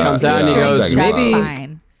mean. he comes out and he Doing goes, just maybe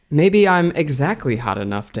fine. maybe I'm exactly hot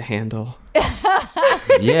enough to handle.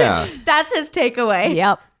 Yeah. That's his takeaway.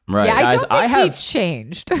 Yep. Right. Yeah, I Guys, don't I think have- he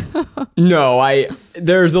changed. No,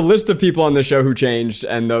 there's a list of people on the show who changed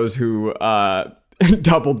and those who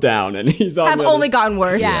doubled down, and he's on Have the only list. gotten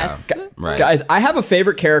worse. Yes. Right. Guys, I have a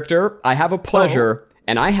favorite character, I have a pleasure,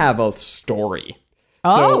 and I have a story.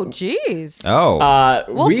 Oh, jeez. Oh.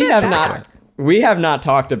 We sit have back. not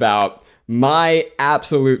talked about my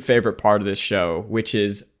absolute favorite part of this show, which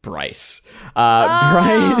is Bryce.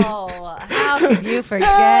 Bryce. Oh, how could you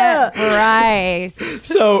forget Bryce?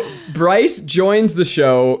 So Bryce joins the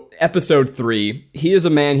show, episode 3. He is a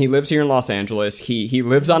man. He lives here in Los Angeles. He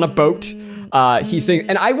lives on a boat. He sings,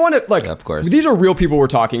 and I want to Of course. These are real people we're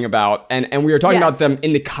talking about, and we are talking Yes. about them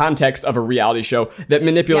in the context of a reality show that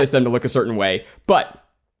manipulates them to look a certain way. But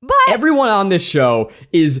everyone on this show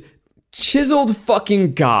is chiseled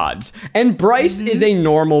fucking gods, and Bryce is a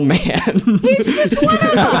normal man. He's just one of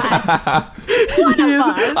us.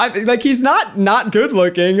 He's not good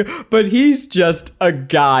looking, but he's just a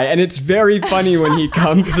guy, and it's very funny when he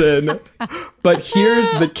comes in. But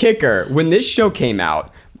here's the kicker: when this show came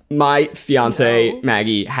out, my fiance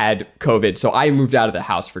Maggie had COVID, so I moved out of the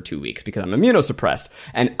house for 2 weeks because I'm immunosuppressed,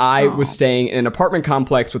 and I was staying in an apartment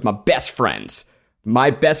complex with my best friends.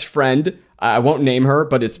 My best friend, I won't name her,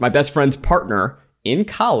 but it's my best friend's partner in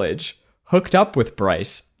college, hooked up with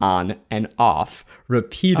Bryce on and off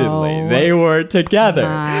repeatedly. They were together.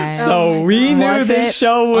 So we knew Was this it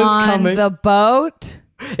show was on coming. the boat?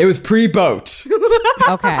 It was pre-boat.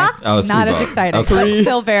 Okay. Oh, it's Not as pre-boat. exciting, Okay. but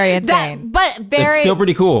still very insane. But very. It's still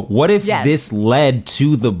pretty cool. What if Yes. this led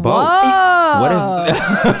to the boat? Whoa. What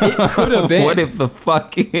if Could have been. What if the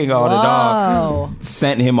fucking on and off Whoa.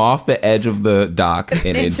 sent him off the edge of the dock and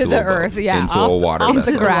Into into the a boat, earth, yeah. into a water Off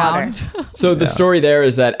vessel? the ground. So the story there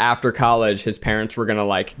is that after college, his parents were gonna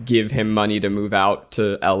like give him money to move out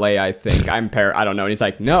to LA. I think I don't know. And he's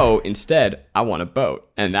like, no, instead, I want a boat,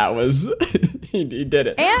 and that was he did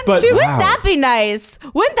it. And but to- Wouldn't that be nice?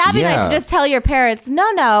 Wouldn't that be nice Yeah. to just tell your parents,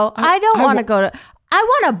 no, I don't want to go to. I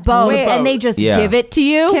want a boat, Wait. and they just Yeah. give it to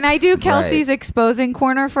you. Can I do Kelsey's exposing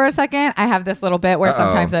corner for a second? I have this little bit where Uh-oh.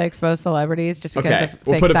 sometimes I expose celebrities just because okay, of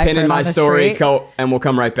we'll things put a I've pin in heard my on the story, street. and we'll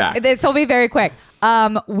come right back. This will be very quick.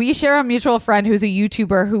 We share a mutual friend who's a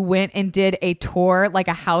YouTuber who went and did a tour, like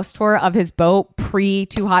a house tour of his boat pre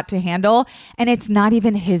Too Hot to Handle. And it's not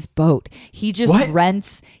even his boat. He just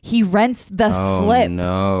rents the slip.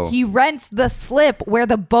 no. He rents the slip where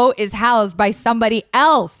the boat is housed by somebody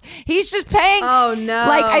else. He's just paying, Oh, no.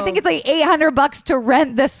 like, I think it's like $800 to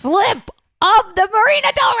rent the slip of the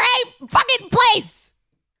Marina Del Rey fucking place.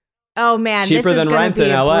 Oh man, Cheaper this is than gonna rent be in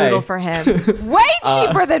LA. brutal for him. Way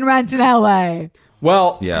cheaper than rent in LA.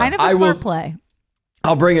 Well, Yeah. Kind of a I smart will- play.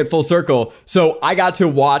 I'll bring it full circle. So I got to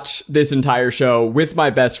watch this entire show with my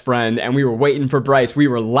best friend, and we were waiting for Bryce. We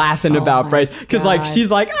were laughing about my Bryce because, like, God. she's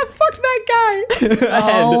like, "I fucked that guy,"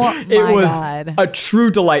 Oh, and it my was God. a true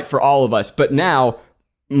delight for all of us. But now,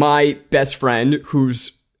 my best friend,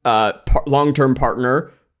 whose long-term partner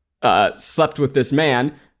slept with this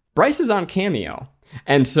man, Bryce is on Cameo.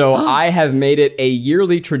 And so I have made it a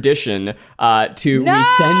yearly tradition to we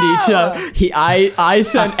send each other. I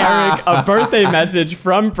sent Eric a birthday message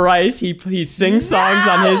from Bryce. He sings songs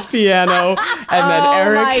on his piano, and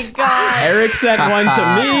then my God. Eric sent one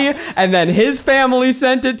to me, and then his family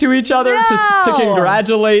sent it to each other to No.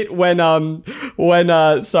 congratulate when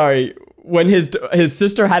his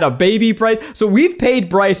sister had a baby. Bryce. So we've paid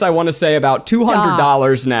Bryce, I want to say, about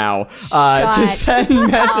 $200 now to Shut send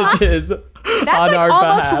messages. That's on like our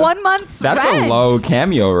almost behalf. 1 month's That's rent. a low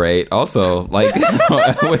Cameo rate. Also, like,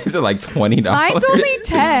 what is it, like $20? Mine's only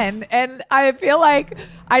 10, and I feel like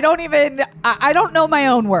I don't know my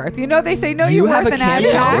own worth. You know, they say know You your have worth a and add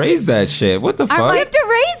Cameo? tax. Raise that shit. What the fuck? I'm You like, have to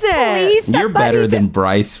raise it. please, You're better somebody than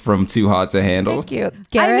Bryce from Too Hot to Handle. Thank you,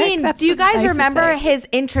 Garrett. I mean, That's do you the guys nicest remember thing. his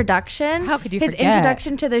introduction? How could you His forget?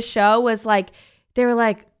 introduction to the show was like,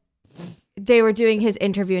 they were doing his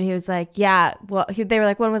interview and he was like, yeah, well, they were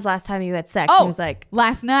like, when was the last time you had sex? And Oh, he was like,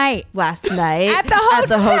 last night. last night At the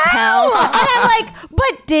hotel. And I'm like,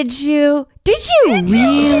 but did you Did we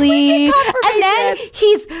really? get And then confirmation?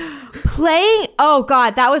 he's playing. Oh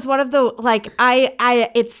God, that was one of the like I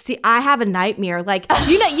have a nightmare. Like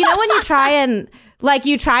you know when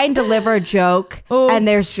you try and deliver a joke Oof. and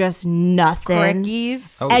there's just nothing.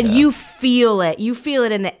 Crickies. Oh, And yeah. you feel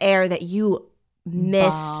it in the air that you missed.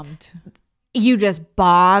 Bombed. You just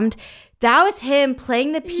bombed. That was him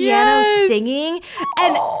playing the piano, Yes. singing,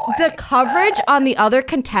 and the coverage on the other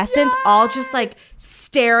contestants all just like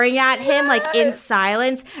staring at him like in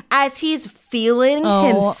silence as he's feeling Oh,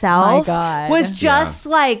 himself my God. was just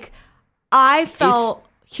like I felt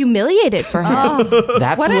humiliated for him.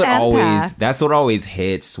 That's What an empath. that's what always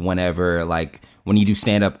hits whenever, like, when you do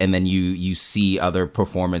stand up and then you see other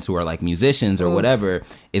performers who are like musicians or whatever,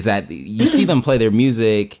 is that you see them play their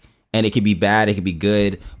music and it could be bad, it could be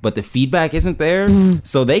good, but the feedback isn't there.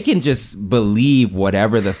 So they can just believe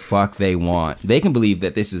whatever the fuck they want. They can believe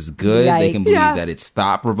that this is good. They can Yikes. believe Yes. that it's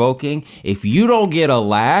thought provoking. If you don't get a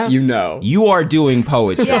laugh, You know. you are doing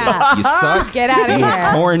poetry. Yeah. You suck. Get outta You're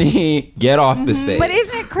here. corny. Get off the stage. But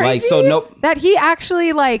isn't it crazy Like, so nope. that he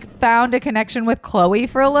actually like found a connection with Chloe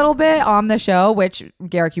for a little bit on the show? Which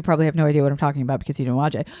Garrick, you probably have no idea what I'm talking about because you didn't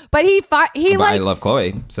watch it. But he But I like love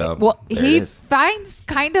Chloe, so well there he it is. finds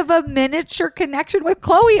kind of a miniature connection with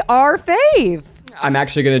Chloe, our fave. I'm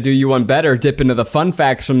actually going to do you one better. Dip into the fun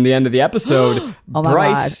facts from the end of the episode. Oh my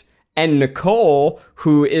Bryce and Nicole,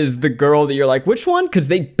 who is the girl that you're like, which one? Because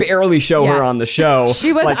they barely show Yes. her on the show.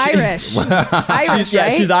 She was Like, Irish. Irish, Yeah,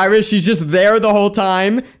 right? she's Irish. She's just there the whole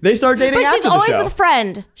time. They start dating But after she's the always show. the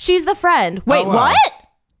friend. She's the friend. Wait, wow. what?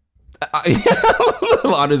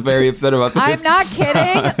 Lana's very upset about this. I'm not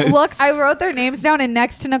kidding. Look, I wrote their names down, and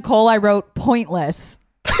next to Nicole, I wrote pointless.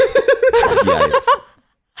 Yikes.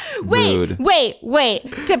 Rude.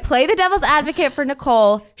 Wait. To play the devil's advocate for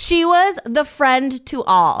Nicole, she was the friend to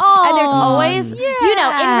all. And there's always, you know,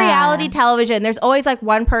 in reality television, there's always like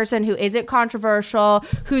one person who isn't controversial,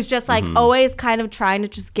 who's just like always kind of trying to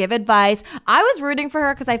just give advice. I was rooting for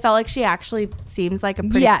her because I felt like she actually seems like a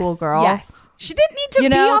pretty cool girl. Yes. She didn't need to You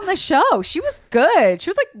be know? on the show. She was good. She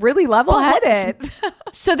was like really level headed.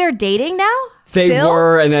 So they're dating now? They Still?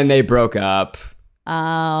 were, and then they broke up.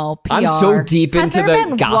 Oh, PR. I'm so deep Has into there the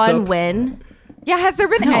been gossip. one win? Yeah, has there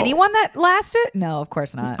been No. anyone that lasted? No, of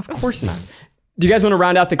course not. Of course not. Do you guys want to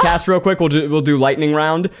round out the cast real quick? We'll do lightning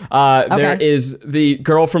round. There is the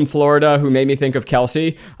girl from Florida who made me think of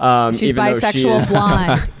Kelsey. She's even though she bisexual is-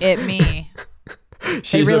 blonde. It me. They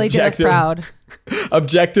she's really did us proud.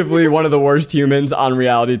 Objectively, one of the worst humans on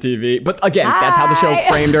reality TV. But again, that's how the show Hi.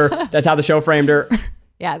 framed her. That's how the show framed her.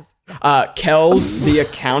 Yes. Kels, the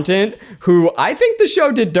accountant, who I think the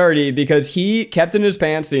show did dirty because he kept in his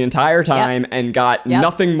pants the entire time and got Yep.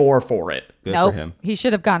 nothing more for it. Good Nope. for him. He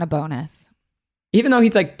should have gotten a bonus. Even though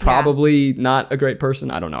he's like probably not a great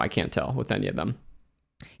person. I don't know. I can't tell with any of them.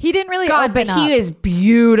 He didn't really God, open but up. he is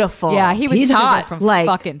beautiful. Yeah, he was He's chiseled hot. from Like,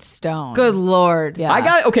 fucking stone. Good Lord. Yeah.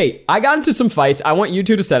 I got into some fights. I want you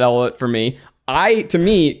two to settle it for me. To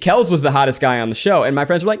me, Kels was the hottest guy on the show, and my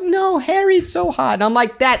friends were like, "No, Harry's so hot," and I'm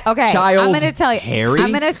like, "That Okay, child." I'm gonna tell you. Harry?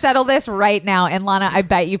 I'm gonna settle this right now. And Lana, I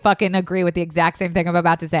bet you fucking agree with the exact same thing I'm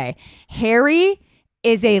about to say. Harry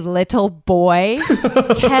is a little boy.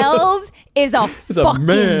 Kells is a fucking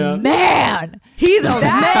man. He's a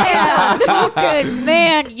man. Fucking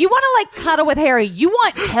man. You want to like cuddle with Harry. You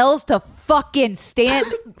want Kells to fucking stand.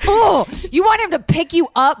 Oh, you want him to pick you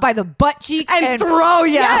up by the butt cheeks And throw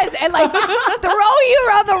you. Yes, and like throw you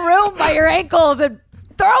around the room by your ankles and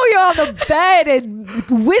throw you on the bed and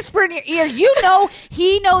whisper in your ear. You know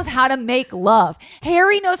he knows how to make love.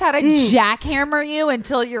 Harry knows how to jackhammer you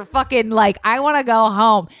until you're fucking like, I want to go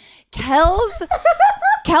home.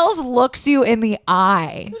 Kells looks you in the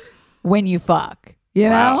eye when you fuck. You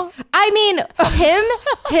know? I mean,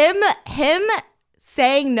 him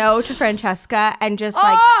saying no to Francesca and just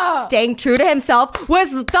like staying true to himself was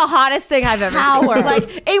the hottest thing I've ever seen.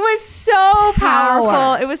 Like, it was so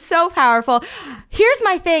powerful. It was so powerful. Here's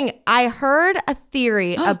my thing. I heard a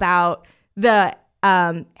theory about the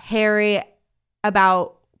Harry,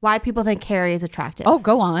 about why people think Harry is attractive. Oh,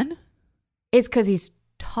 go on. It's because he's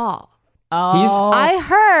tall. Oh. I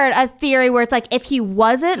heard a theory where it's like if he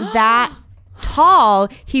wasn't that tall,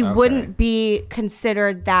 he wouldn't be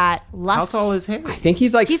considered that lustful. How tall is Harry? I think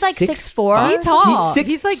he's like 6'4". He's tall.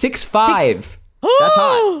 He's like 6'5". That's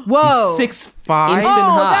hot. Whoa. He's 6'5". Instant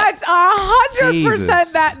hot. That's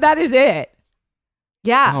 100% that is it.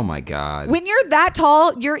 Yeah. Oh my God. When you're that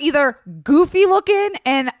tall, you're either goofy looking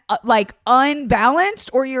and like unbalanced,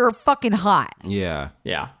 or you're fucking hot. Yeah.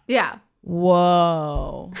 Yeah. Yeah.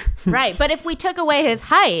 Whoa. Right. But if we took away his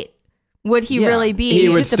height, would he really be? He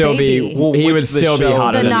would just a still baby. be. Well, he which would the still be show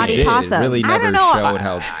hotter The than naughty me. possum. It really I never don't know. showed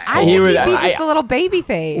how I tall He think would- he'd be just a little baby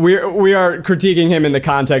face. We are critiquing him in the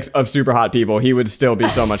context of super hot people. He would still be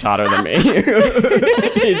so much hotter than me.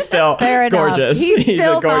 He's still Fair enough. gorgeous. He's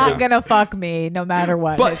still a gorgeous. not gonna fuck me no matter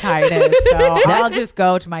what But- his height is. So I'll just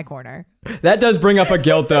go to my corner. That does bring up a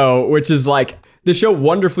guilt though, which is like the show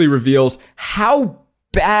wonderfully reveals how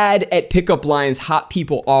bad at pickup lines hot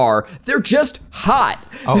people are. They're just hot.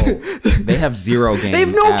 Oh, they have zero game. They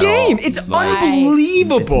have no at game. all. It's Like,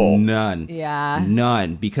 unbelievable. it's none. Yeah.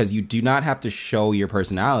 None. Because you do not have to show your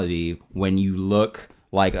personality when you look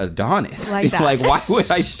like Adonis. Like It's that. like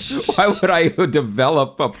why would I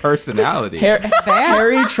develop a personality?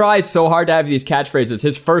 Harry tries so hard to have these catchphrases.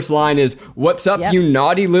 His first line is, "What's up, Yep. you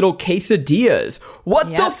naughty little quesadillas?" What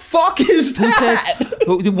the Yep. fuck is that?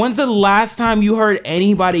 When's the last time you heard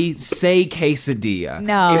anybody say quesadilla?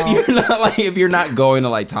 No. If you're not going to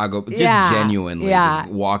like Taco, just genuinely just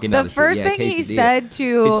walking down The the street. first Yeah, thing he quesadilla. said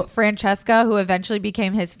to It's- Francesca, who eventually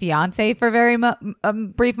became his fiance for a very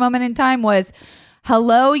brief moment in time, was,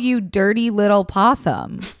 "Hello, you dirty little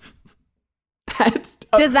possum."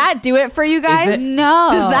 Does that do it for you guys? No.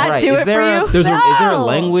 Does that Right. do Is it there for a- you? Is there a No.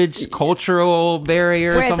 language, cultural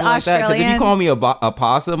barrier or With something like that? Because if you Australians. call me a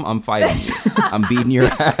possum, I'm fighting you. I'm beating your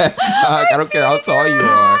ass. Dog. I don't care how tall you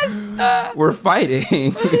are. We're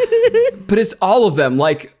fighting. But it's all of them.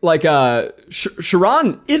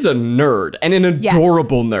 Sharon is a nerd and an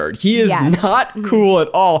adorable nerd. He is Yes. not cool at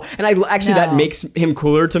all. And that No. makes him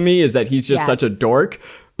cooler to me, is that he's just Yes. such a dork.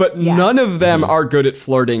 But Yes. none of them are good at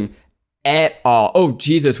flirting at all. Oh,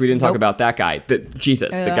 Jesus, we didn't talk Nope. about that guy. The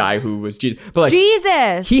guy who was Jesus. But like,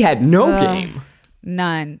 Jesus. he had no game.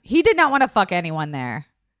 None. He did not want to fuck anyone there.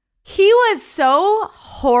 He was so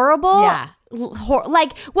horrible. Yeah.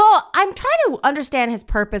 Well, I'm trying to understand his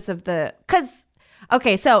purpose of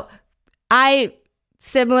okay, so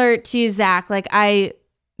similar to you, Zach, like I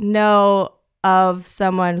know of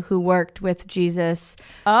someone who worked with Jesus.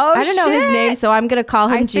 Oh, I don't know his name, so I'm going to call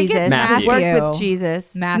him I think Jesus. it's Matthew. Worked with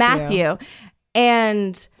Jesus. Matthew.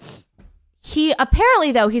 And he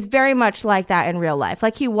apparently, though, he's very much like that in real life.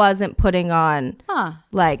 Like he wasn't putting on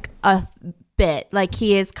like a bit. Like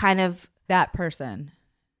he is kind of That person.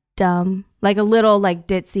 dumb, like a little like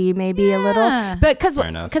ditzy, maybe a little. But Fair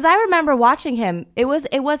enough. because I remember watching him, it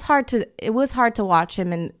was hard to watch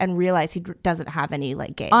him and realize he doesn't have any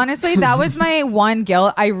like game. Honestly, that was my one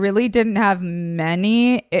guilt. I really didn't have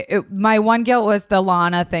many. My one guilt was the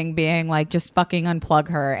Lana thing being like, just fucking unplug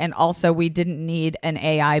her. And also, we didn't need an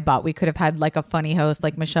AI bot. We could have had like a funny host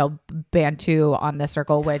like Michelle Bantu on The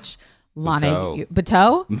Circle, which Lana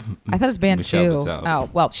Bateau? I thought it was Bantu. Michelle Bateau. Oh,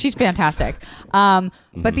 well, she's fantastic.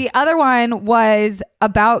 But the other one was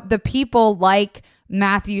about the people like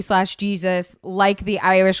Matthew/Jesus, like the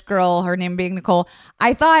Irish girl, her name being Nicole.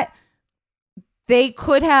 I thought they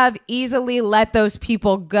could have easily let those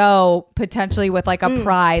people go, potentially with like a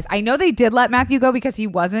prize. I know they did let Matthew go because he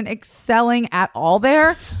wasn't excelling at all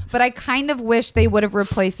there, but I kind of wish they would have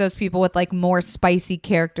replaced those people with like more spicy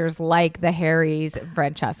characters like the Harrys and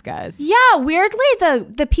Francescas. Yeah, weirdly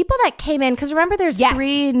the people that came in, because remember there's Yes.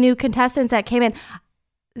 3 new contestants that came in.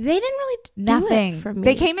 They didn't really do Nothing. it for me.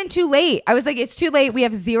 They came in too late. I was like, it's too late. We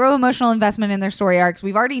have zero emotional investment in their story arcs.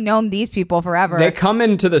 We've already known these people forever. They come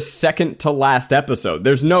into the second to last episode.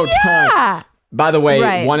 There's no time. By the way,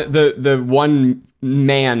 Right. the one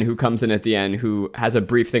man who comes in at the end who has a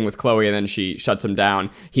brief thing with Chloe and then she shuts him down.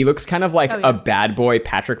 He looks kind of like a bad boy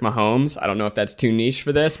Patrick Mahomes. I don't know if that's too niche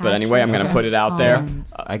for this, but anyway, I'm going to put it out there.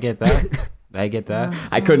 I get that. I get that.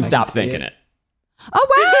 I couldn't stop see thinking it. it. Oh,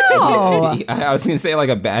 wow. I was gonna say like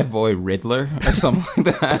a bad boy Riddler or something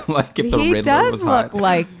like that. Like if the He Riddler does was look hot.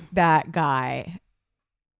 like that guy.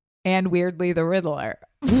 And weirdly, the Riddler.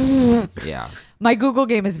 Yeah. My Google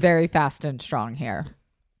game is very fast and strong here.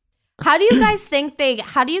 How do you guys think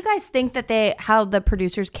how the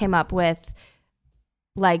producers came up with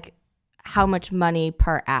like how much money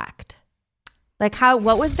per act? Like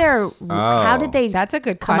what was their how did they That's a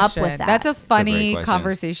good come up question. with that? That's a funny question.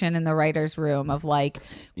 conversation in the writer's room of like,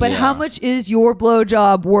 but Yeah. how much is your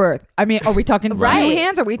blowjob worth? I mean, are we talking Right. two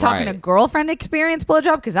hands? Are we talking a Right. girlfriend experience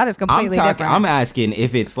blowjob? Because that is completely different. I'm asking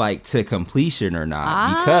if it's like to completion or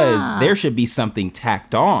not, because there should be something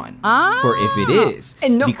tacked on for if it is.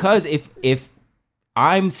 And no- because if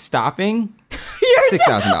I'm stopping,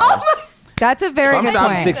 $6,000. That's a very I'm good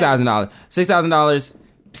stopping point. $6,000. $6,000,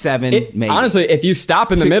 $7,000 maybe. Honestly, if you stop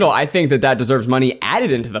in the middle, I think that deserves money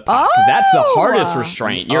added into the pot. 'Cause that's the hardest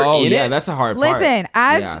restraint. You're in it. That's a hard part. Listen,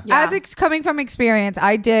 as Yeah. coming from experience,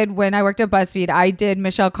 I did when I worked at BuzzFeed. I did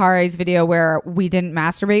Michelle Carre's video where we didn't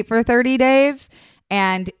masturbate for 30 days,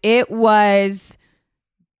 and it was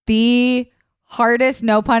the hardest,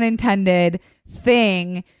 no pun intended,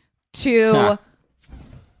 thing to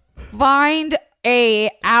find a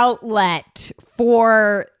outlet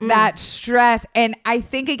for that stress. And I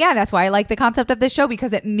think again, that's why I like the concept of this show,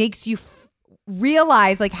 because it makes you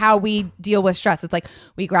realize like how we deal with stress. It's like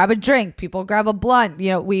we grab a drink, people grab a blunt,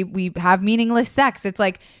 we have meaningless sex. It's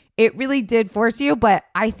like it really did force you, but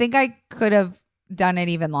I think I could have done it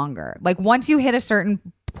even longer. Like once you hit a certain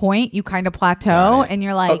point, you kind of plateau and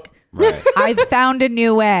you're like, Right. I've found a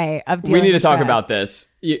new way of dealing We need to with talk stress. about this.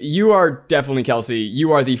 You are definitely, Kelsey,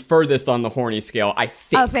 you are the furthest on the horny scale, I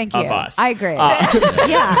think, Oh, thank you. of us. I agree.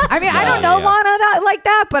 Yeah. I mean, I don't know yeah. Lana like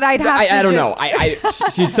that, but I'd have to I don't just... know.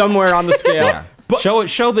 She's somewhere on the scale. Yeah.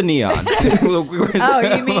 Show the neon.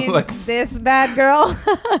 Oh, you mean this bad girl?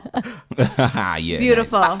 Yeah,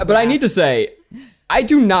 beautiful. nice. But I need to say, I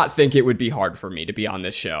do not think it would be hard for me to be on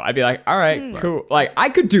this show. I'd be like, all right, cool. Like, I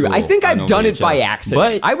could do it. I Cool. think I I've know done me it by too.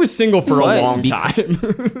 accident. But- I was single for a but long because-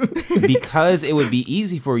 time. Because it would be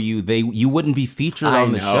easy for you. You wouldn't be featured I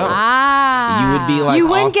on the know. show. Ah. You would be like You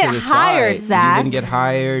wouldn't off to get the hired, side. Zach. You wouldn't get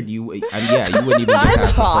hired. You wouldn't even get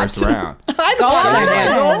past the first round.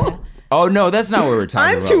 I'm on. Oh no, that's not what we're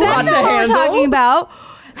talking about. too That's hot not to what we're handle. talking about.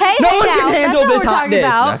 Hey, No hey one now, can handle that's not this what we're talking hotness.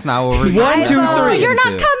 about. That's not what we're. One, two, Oh, three. you're not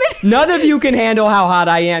coming. None of you can handle how hot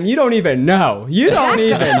I am. You don't even know. You don't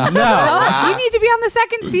even know. Oh, you need to be on the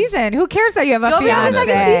second season. Who cares that you have a Go be on fiance? the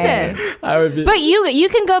second season. I would be. But you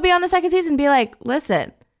can go be on the second season and be like,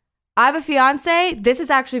 listen, I have a fiance. This is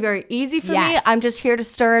actually very easy for me. Yes. I'm just here to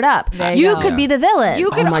stir it up. There you You go. could be the villain. You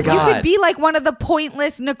could, my you God. could be like one of the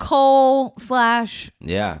pointless Nicole /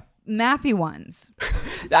 Yeah. Matthew ones.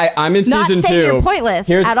 I'm in Not season saying 2. you're pointless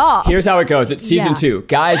at all. Here's how it goes. It's season Yeah. 2.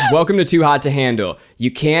 Guys, welcome to Too Hot to Handle. You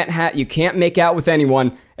can't make out with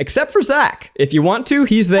anyone except for Zach. If you want to,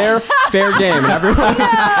 he's there. Fair game. And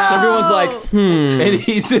everyone's like, And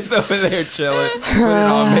he's just over there chilling, putting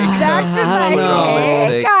on makeup, That's just like, putting on hey,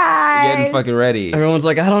 lipstick, guys. getting fucking ready. everyone's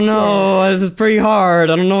like, I don't know. This is pretty hard.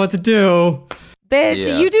 I don't know what to do. Bitch,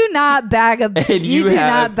 Yeah. you do not bag a And you you do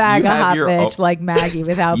have- not bag you a have hot your bitch own- like Maggie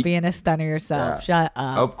without being a stunner yourself. Shut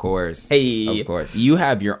up. Of course. Hey. Of course. You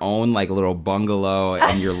have your own like little bungalow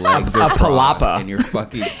and your legs are A crossed palapa. and you're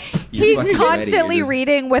fucking He's fucking constantly ready. You're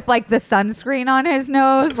reading with like the sunscreen on his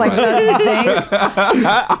nose, like the zinc.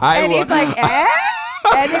 just- And he's like,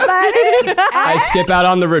 anybody? I skip out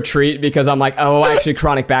on the retreat because I'm like, oh, actually,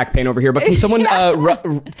 chronic back pain over here. But can someone do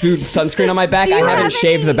sunscreen on my back? Do I you haven't have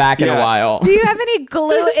shaved any- the back in a Yeah. while. Do you have any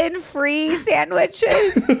gluten-free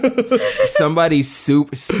sandwiches? Somebody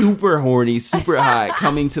super horny, super hot,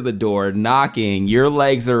 coming to the door, knocking. Your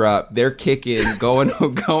legs are up. They're kicking, going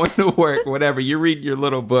to work, whatever. You read your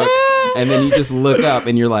little book, and then you just look up,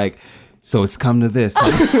 and you're like, "So it's come to this."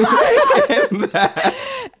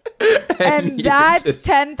 And you're that's just-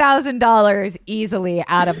 $10,000 easily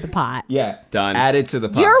out of the pot. Yeah, Done. Add it to the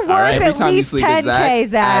pot. You're worth All right? Every at time you least sleep with 10K,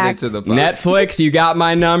 Zach. Add it to the pot. Netflix, you got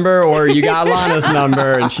my number, or you got Lana's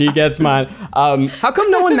number, and she gets mine. How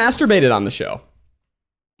come no one masturbated on the show?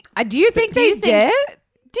 Do you think they did?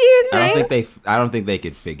 Do you I think? don't think they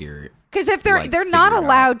could figure it. Because if they're Like, not figure it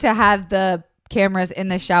allowed to have the cameras in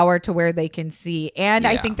the shower to where they can see. And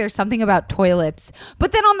I Yeah. think there's something about toilets.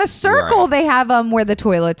 But then on the circle, Right. they have them where the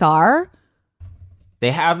toilets are. They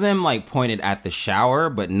have them like pointed at the shower,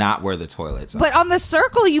 but not where the toilets are. But on the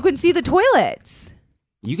circle, you can see the toilets.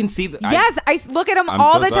 You can see the Yes, I look at them I'm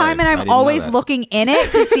all so the sorry. time, and I I'm didn't know always that. looking in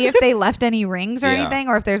it to see if they left any rings or Yeah. anything,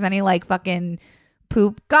 or if there's any like fucking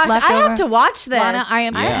poop. Gosh, left I over. have to watch this. Lana, I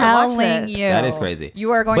am I have to watch telling this. you, That is crazy.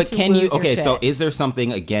 You are going but to can lose you? your Okay, so shit. is there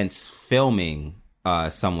something against filming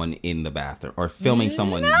someone in the bathroom or filming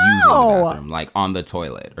someone using No. the bathroom, like on the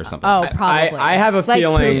toilet or something? Oh, like that? probably. I have a Like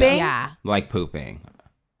feeling. pooping? Yeah. Like pooping,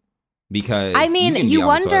 because I mean, can be you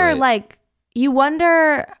on the wonder, toilet. like, you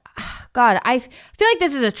wonder. God, I feel like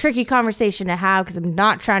this is a tricky conversation to have because I'm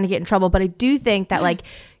not trying to get in trouble, but I do think that, like,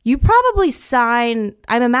 you probably sign.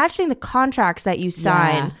 I'm imagining the contracts that you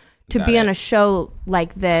sign Yeah. to Got be it. on a show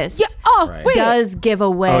like this. Yeah. Oh, Right. wait. Does give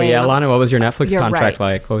away. Oh yeah, Lana, what was your Netflix Your contract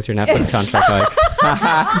rights. like? What was your Netflix contract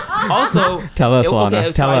like? Also, Tell us, Lana.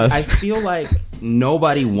 so Tell I us. feel like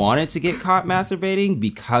nobody wanted to get caught masturbating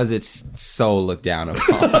because it's so looked down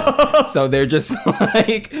upon. So they're just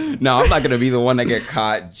like, no, I'm not gonna be the one that get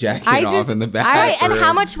caught jacking I off just- in the I- bathroom. Right, and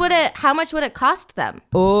how much would it cost them?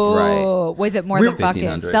 Oh, was it more than fucking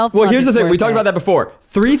 1,500. self? Well, here's the thing. We talked about that before.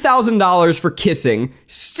 $3,000 for kissing,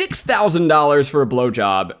 $6,000 for a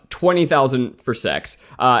blowjob, $20,000 for sex.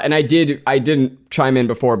 And I didn't chime in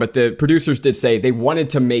before, but the producers did say they wanted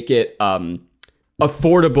to make it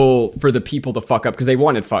affordable for the people to fuck up because they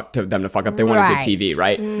wanted them to fuck up. They wanted Right. good TV,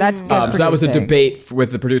 right? That's good. So that was a producing. debate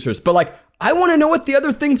with the producers. But like, I want to know what the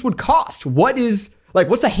other things would cost. What's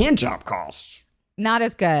a hand job cost? Not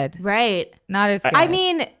as good. Right. Not as good. I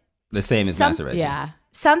mean, the same as Some- masturbation. yeah.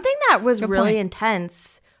 something that was Good really point.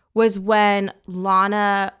 intense was when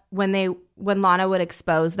Lana would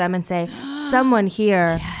expose them and say, someone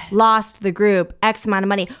here lost the group X amount of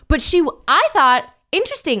money. But I thought,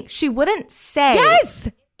 interesting, she wouldn't say. Yes.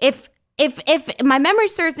 If my memory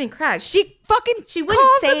serves me correct, She fucking She wouldn't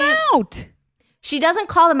calls say- him out. she doesn't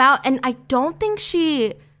call them out, and I don't think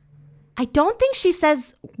she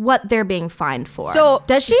says what they're being fined for. So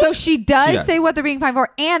does she? So she does, She does. say what they're being fined for,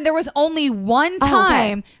 and there was only one Oh, okay.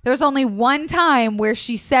 time. There was only one time where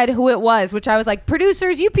she said who it was, which I was like,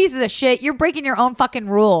 producers, you pieces of shit, you're breaking your own fucking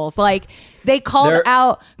rules. Like they called There-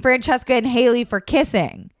 out Francesca and Haley for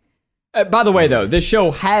kissing. By the way, though, this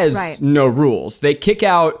show has Right. no rules. They kick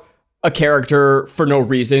out a character for no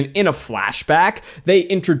reason in a flashback. They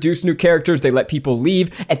introduce new characters. They let people leave.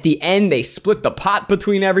 At the end, they split the pot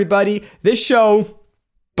between everybody. This show,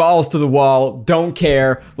 balls to the wall, don't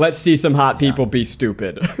care. Let's see some hot people be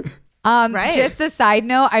stupid. Right. Just a side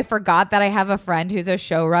note, I forgot that I have a friend who's a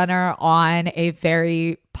showrunner on a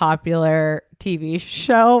very popular TV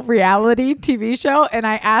show, reality TV show, and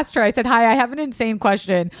I asked her, I said, hi, I have an insane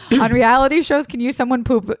question. On reality shows, can you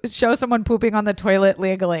show someone pooping on the toilet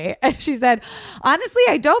legally? And she said, honestly,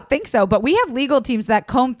 I don't think so, but we have legal teams that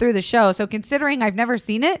comb through the show, so considering I've never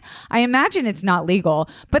seen it, I imagine it's not legal.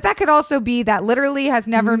 But that could also be that literally has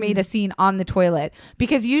never made a scene on the toilet,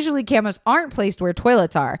 because usually cameras aren't placed where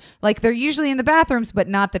toilets are. Like they're usually in the bathrooms, but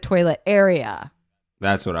not the toilet area.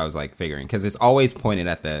 That's what I was like figuring, because it's always pointed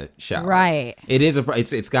at the shower. Right. It is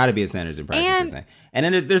it's got to be a standards and practices thing, and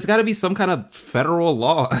then there's got to be some kind of federal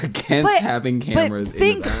law against having cameras in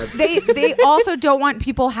the bathroom. they also don't want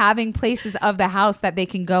people having places of the house that they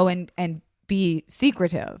can go and be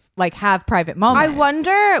secretive, like have private moments. I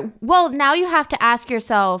wonder. Well, now you have to ask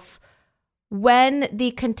yourself, when the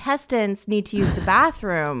contestants need to use the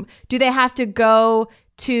bathroom, do they have to go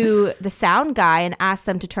to the sound guy and ask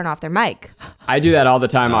them to turn off their mic? I do that all the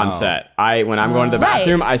time on set. When I'm going to the Right.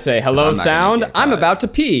 bathroom, I say, hello, I'm not gonna sound. get I'm caught. about to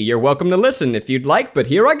pee. You're welcome to listen if you'd like, but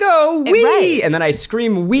here I go. Wee! Right. And then I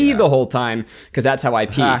scream wee the whole time because that's how I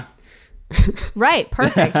pee. Ah. Right.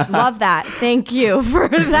 Perfect. Love that. Thank you for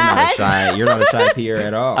You're not that. a shy. You're not a shy peer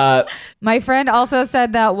at all. My friend also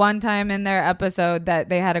said that one time in their episode that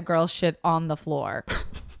they had a girl shit on the floor.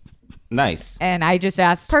 Nice. And I just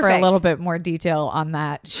asked for a Perfect. little bit more detail on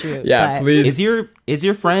that shoot. Yeah, but- please. Is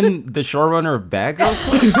your friend the showrunner of Bad Girls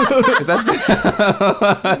Club? 'Cause that's No,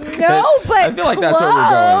 but I feel like that's where we're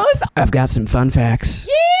going. close. I've got some fun facts.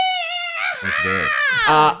 Let's do it.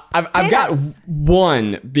 I've got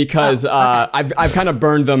one because I've kind of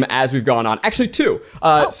burned them as we've gone on. Actually, two.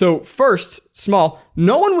 So first, small.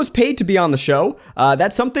 No one was paid to be on the show.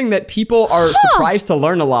 That's something that people are surprised to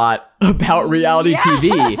learn a lot about reality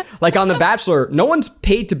TV. Like on The Bachelor, no one's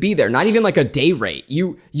paid to be there. Not even like a day rate.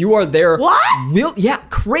 You are there. What? Yeah,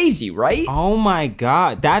 crazy, right? Oh my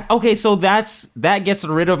god. So that gets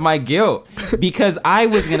rid of my guilt, because I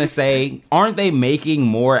was going to say, aren't they making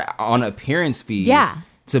more on appearance fees Yeah.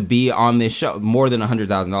 to be on this show. More than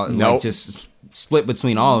 $100,000. Nope. Like just split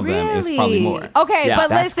between all of them. It was probably more. Okay, Yeah. but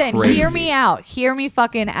That's listen, crazy. hear me out. Hear me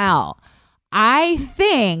fucking out. I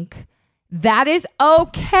think that is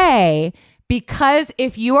okay because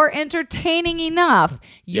if you are entertaining enough,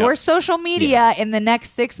 your Yep. social media in the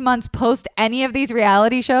next 6 months post any of these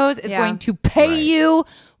reality shows is Yeah. going to pay you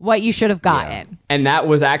what you should have gotten. And that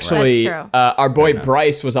was actually That's true. our boy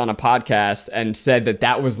Bryce was on a podcast and said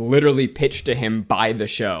that was literally pitched to him by the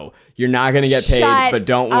show. You're not going to get paid, Shut but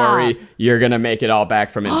don't up. worry, you're going to make it all back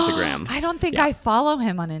from Instagram. I don't think I follow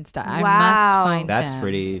him on Insta. I Wow. must find That's him.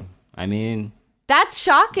 pretty. I mean, That's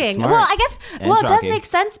shocking. Smart. Well, I guess, And it does shocking. make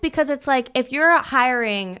sense because it's like if you're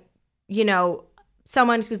hiring,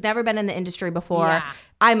 someone who's never been in the industry before, Yeah.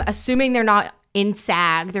 I'm assuming they're not in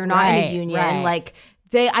SAG, they're not in Right, a union. right. Like,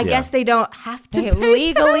 I guess they don't have to They pay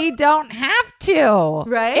legally don't have to.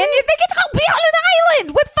 Right? And you think it's gonna be on an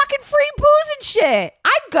island with fucking free booze and shit.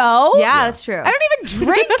 I'd go. Yeah, that's true. I don't even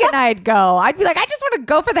drink and I'd go. I'd be like, I just want to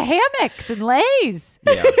go for the hammocks and lays.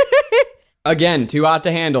 yeah. Again, Too Hot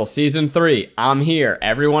to Handle, season 3. I'm here.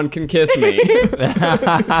 Everyone can kiss me.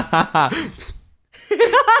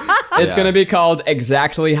 It's going to be called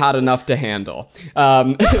Exactly Hot Enough to Handle.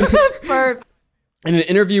 For In an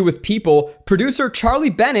interview with People, producer Charlie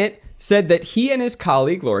Bennett said that he and his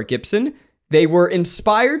colleague Laura Gibson, they were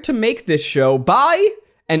inspired to make this show by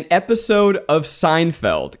an episode of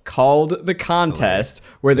Seinfeld called The Contest,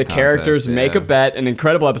 where the characters make yeah. a bet, an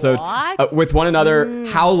incredible episode, What? with one another.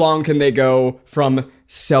 How long can they go from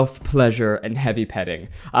self-pleasure and heavy petting?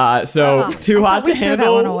 So Too Hot to We threw that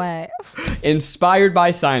one Handle, away. inspired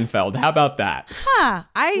by Seinfeld. How about that? Huh.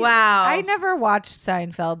 Wow. I never watched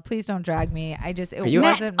Seinfeld. Please don't drag me. It you-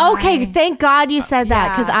 wasn't okay, my- thank God you said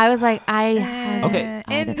that because yeah. I was like, Okay.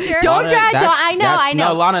 And Don't drag. That's- I know. that's- I know.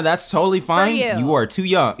 No, Lana, that's totally fine. you. You are too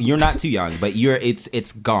young. You're not too young, but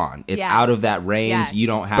it's gone. It's Yes. out of that range. Yes. You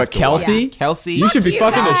don't have But to watch Kelsey? it. Kelsey, You should be you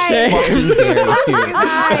fucking guys. ashamed. fucking dare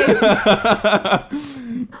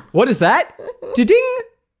you. What is that? Ding!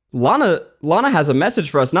 Lana has a message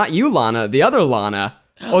for us. Not you, Lana. The other Lana.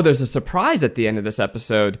 Oh, there's a surprise at the end of this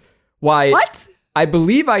episode. Why? What? I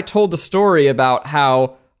believe I told the story about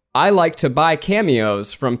how I like to buy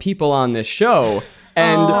cameos from people on this show.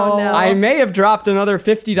 And no. I may have dropped another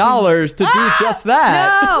 $50 to do just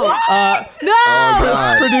that. No. No. Oh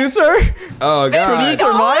god. Producer? Oh god.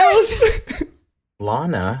 Producer Miles?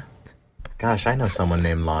 Lana? Gosh, I know someone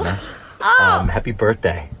named Lana. Happy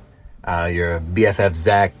birthday. Your BFF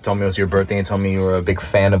Zach told me it was your birthday and told me you were a big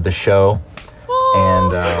fan of the show.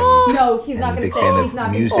 And No, he's and not a going big to say fan it. of He's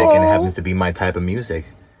not music, going to and it happens to be my type of music.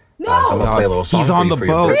 So I'm gonna play a little song He's for on you the for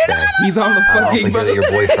your boat. birthday. He's on the Also fucking hear that your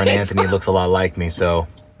boat. boyfriend Anthony looks a lot like me, so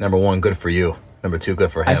number one, good for you. Number two,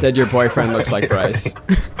 good for him. I said your boyfriend looks like Bryce.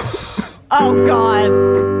 Oh God.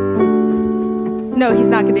 No, he's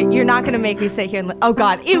not gonna. You're not gonna make me sit here and. Oh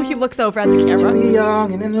God. Ew. He looks over at the camera.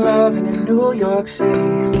 Young and in love and in New York City.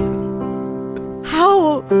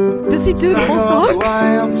 How does he do the whole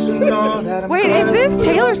song? Wait, is this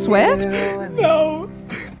Taylor Swift?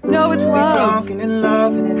 No, it's love.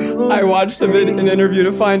 I watched an interview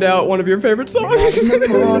to find out one of your favorite songs. This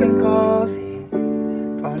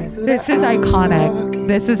is iconic.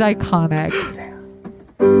 This is iconic.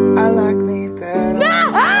 I like me better.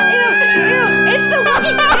 It's the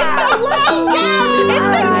looking. I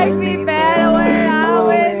like me better when I'm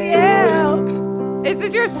with you. Is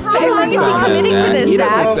this your How long favorite is he song? committing to this, He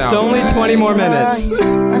doesn't Zach? sound It's only bad. 20 more minutes.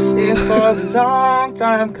 I stay for a long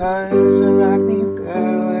time cause I like me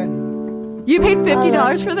better when You paid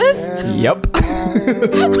 $50 for this? Yep.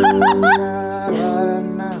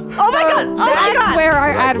 Oh my God. Oh my That's God. where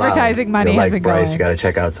our advertising money You're has like been Bryce, going. you gotta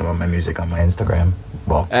check out some of my music on my Instagram.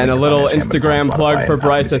 Well, And a it's little on Instagram, but it's on Instagram plug Spotify for and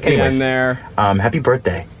Bryce Apple at the Music. Anyways, end there. Happy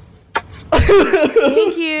birthday.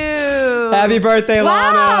 Thank you. Happy birthday,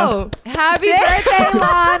 Lana. Wow. Happy birthday,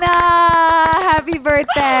 Lana! Happy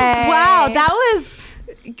birthday! Wow, that was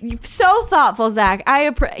so thoughtful, Zach.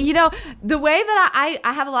 The way that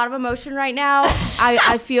I have a lot of emotion right now.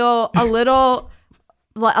 I feel a little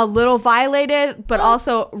violated, but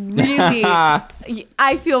also really,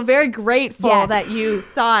 I feel very grateful Yes. that you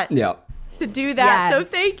thought Yep. to do that. Yes. So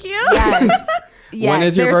thank you. Yes. Yes. When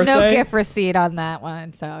is your There's no birthday? gift receipt on that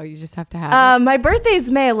one, so you just have to have it. My birthday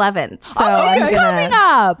is May 11th. So It's coming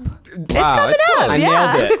up. Wow, it's close. I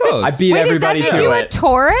Yeah. nailed it. close. I beat Wait, everybody does that make to you it. a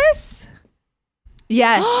Taurus?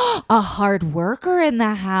 Yes. A hard worker in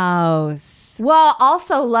the house. Well,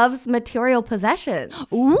 also loves material possessions.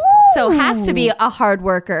 Ooh. So has to be a hard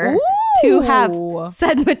worker. to have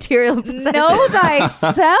said material possessions. Know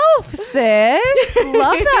thyself, sis.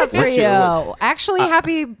 Love that for you. Actually,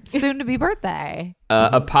 happy soon to be birthday.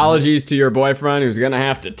 Apologies to your boyfriend who's gonna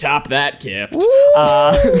have to top that gift.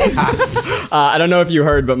 I don't know if you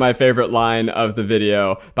heard, but my favorite line of the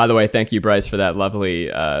video, by the way, thank you, Bryce, for that lovely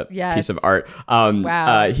piece of art.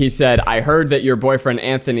 Wow. He said, I heard that your boyfriend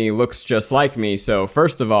Anthony looks just like me, so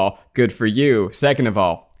first of all, good for you. Second of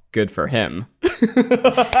all, good for him.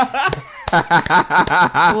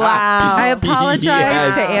 Wow. I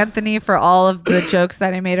apologize to Anthony for all of the jokes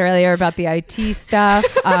that I made earlier about the IT stuff.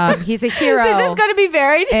 He's a hero. This is going to be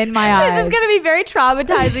very in my eyes. This is going to be very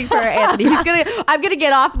traumatizing for Anthony. I'm going to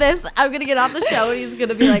get off this. I'm going to get off the show, and he's going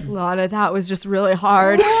to be like, Lana, that was just really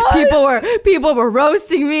hard. People were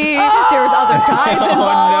roasting me. There was other guys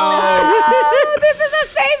involved. This is a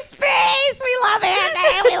safe space. We love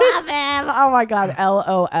Andy. We love him. Oh my God.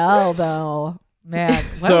 LOL though. Man,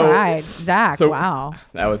 what a ride. Zach, wow.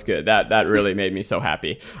 That was good. That really made me so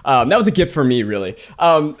happy. That was a gift for me, really.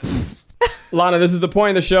 Lana, this is the point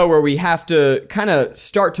of the show where we have to kind of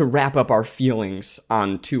start to wrap up our feelings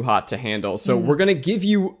on Too Hot to Handle. So we're going to give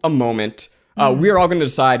you a moment. We are all going to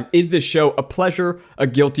decide, is this show a pleasure, a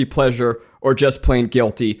guilty pleasure, or just plain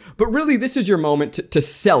guilty? But really, this is your moment to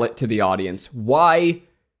sell it to the audience. Why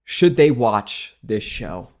should they watch this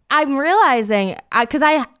show? I'm realizing, because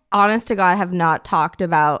I honest to God, have not talked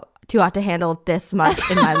about Too Hot to Handle this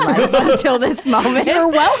much in my life until this moment. You're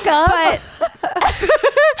welcome.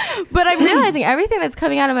 But I'm realizing everything that's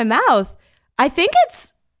coming out of my mouth. I think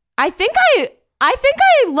I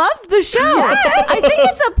love the show. Yes. I think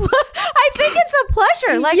it's a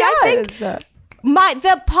pleasure. Like yes. I think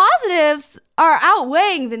the positives are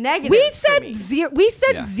outweighing the negatives. We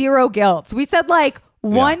said zero guilt. We said like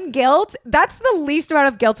one guilt. That's the least amount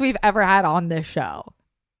of guilt we've ever had on this show.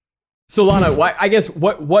 So Lana, why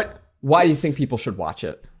do you think people should watch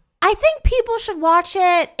it? I think people should watch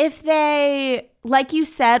it if they, like you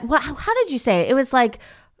said, how did you say it? It was like,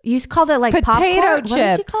 you called it like potato popcorn? chips. What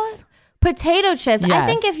did you call it? Potato chips. Yes. I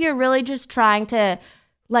think if you're really just trying to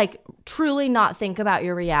like truly not think about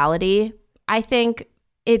your reality, I think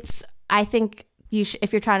if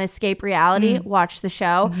you're trying to escape reality, watch the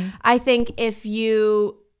show. Mm-hmm. I think if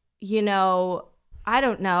you know, I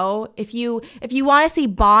don't know, if you want to see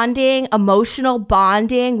bonding, emotional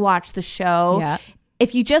bonding, watch the show. Yeah.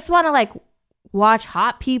 If you just want to like watch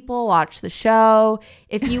hot people, watch the show.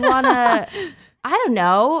 If you want to, I don't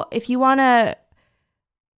know, if you want to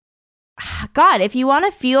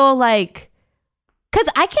feel like, because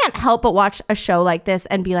I can't help but watch a show like this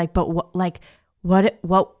and be like, but what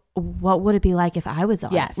would it be like if I was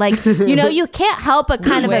on? Yes. Like, you can't help but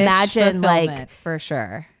kind of imagine, like, for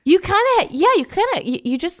sure. you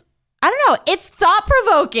just, I don't know. It's thought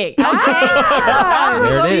provoking.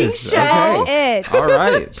 There it is. Show. Okay. All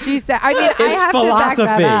right. She said, I mean, I have philosophy. to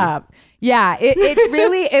back that up. Yeah, it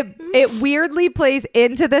really, it weirdly plays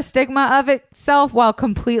into the stigma of itself while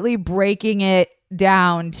completely breaking it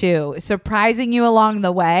down too, surprising you along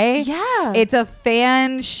the way. Yeah, it's a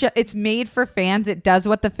fan show. It's made for fans. It does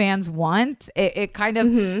what the fans want. It kind of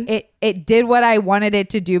it did what I wanted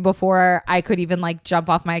it to do before I could even like jump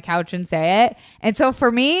off my couch and say it. And so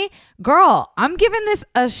for me, girl, I'm giving this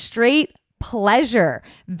a straight pleasure.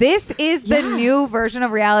 This is the new version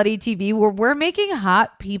of reality TV where we're making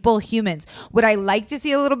hot people humans. Would I like to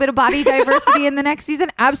see a little bit of body diversity in the next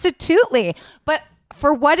season? Absolutely. But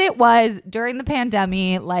for what it was during the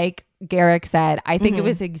pandemic, like Garrick said, I think it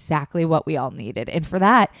was exactly what we all needed. And for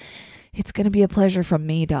that, it's going to be a pleasure from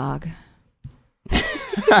me, dog.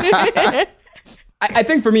 I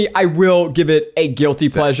think for me, I will give it a guilty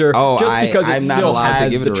pleasure, just because it still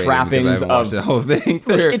has the trappings of the whole thing.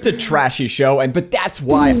 It's a trashy show, but that's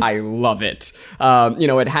why I love it.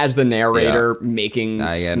 It has the narrator making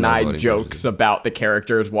snide jokes about the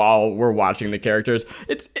characters while we're watching the characters.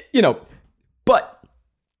 But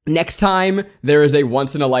next time there is a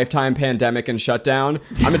once-in-a-lifetime pandemic and shutdown,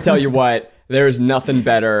 I'm going to tell you what, there is nothing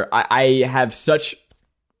better. I have such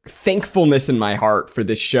thankfulness in my heart for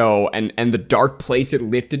this show and the dark place it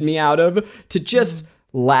lifted me out of to just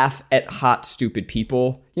laugh at hot, stupid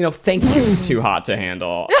people. Thank you, Too Hot to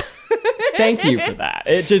Handle. Thank you for that.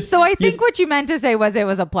 So I think what you meant to say was it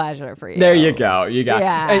was a pleasure for you. There you go. You got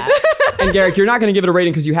it. And Garrick, you're not going to give it a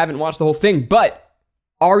rating because you haven't watched the whole thing, but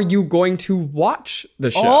are you going to watch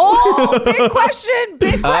the show? Oh, big question.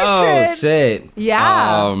 Big question. Oh, shit.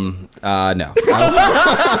 Yeah. No.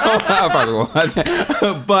 I'll probably watch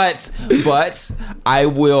it. But I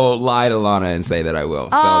will lie to Lana and say that I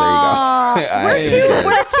will. So there you go.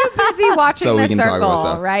 We're too busy watching So we The can talk about Circle,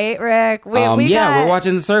 stuff. right, Rick? We're we're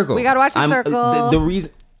watching The Circle. We got to watch The Circle. The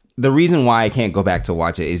reason... the reason why I can't go back to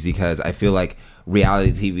watch it is because I feel like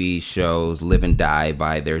reality TV shows live and die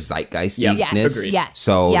by their zeitgeistiness. Yes, agreed. Yes,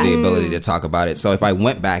 So yes. the ability to talk about it. So if I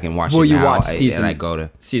went back and watched Will it you now, watch season? and I go to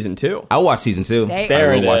Season 2. I'll watch season 2.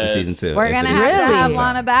 There I it will watch is. season 2. We're if gonna it have is to have season.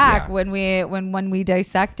 Lana back Yeah. when we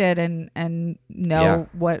dissect it and know Yeah.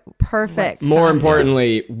 what Perfect. More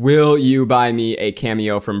importantly, will you buy me a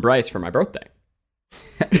cameo from Bryce for my birthday?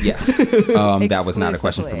 Yes. That was not a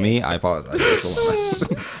question for Exclusively. me. I apologize.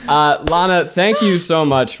 Lana, thank you so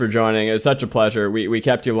much for joining. It was such a pleasure. We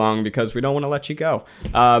kept you long because we don't want to let you go.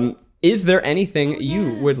 Is there anything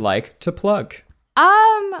you would like to plug?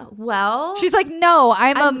 Well, She's like, no,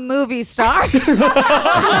 I'm a movie star.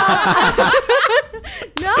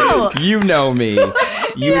 no. You know me.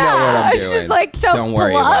 You know what I'm doing. She's like, to Don't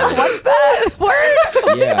worry plug? about it. What's that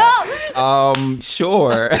word? Yeah.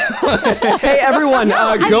 Sure. Hey, everyone,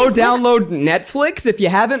 go download Netflix if you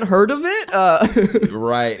haven't heard of it.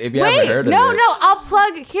 Right. If you haven't heard of No, it. I'll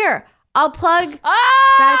plug here. I'll plug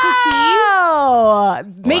Oh,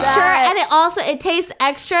 Make sure, and it tastes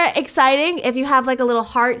extra exciting if you have like a little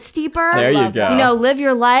heart steeper. There you go. You know, live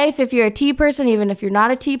your life. If you're a tea person, even if you're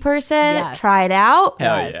not a tea person, Yes. try it out.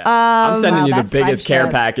 Hell yeah. I'm sending wow, you the that's biggest care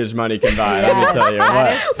friendship. package money can buy. Let me tell you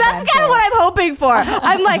what. That's kind of what I'm hoping for.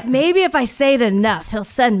 I'm like, maybe if I say it enough, he'll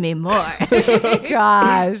send me more.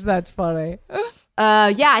 Gosh, that's funny.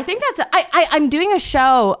 Yeah, I think that's. I'm doing a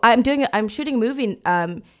show. I'm shooting a movie.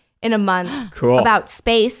 In a month, Cool. about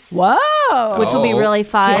space. Whoa. Which will be really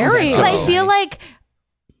fun. Scary. 'Cause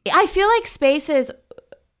I feel like space is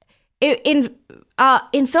in film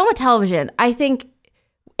and television. I think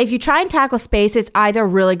if you try and tackle space, it's either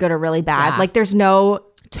really good or really bad. Yeah. Like there's no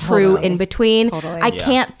true Totally. in between. Totally. I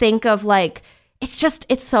can't think of like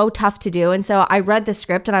it's so tough to do. And so I read the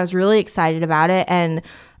script and I was really excited about it. And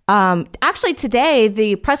actually today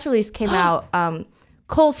the press release came out.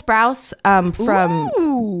 Cole Sprouse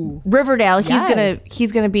from Riverdale. Yes.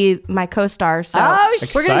 He's gonna be my co-star. So Oh,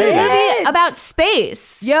 we're gonna do a Exciting. movie about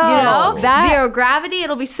space. Yo, you know, that- zero gravity.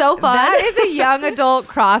 It'll be so fun. That is a young adult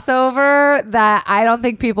crossover that I don't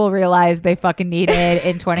think people realize they fucking needed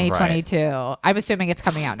in 2022. I'm assuming it's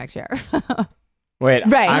coming out next year. Wait,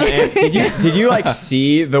 Right. Did you like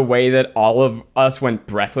see the way that all of us went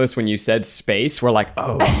breathless when you said space? We're like,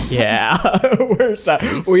 oh yeah,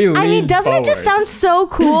 we leaned I mean, doesn't it just forward. sound so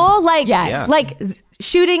cool? Like, Yes. Yeah. like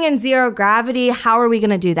shooting in zero gravity. How are we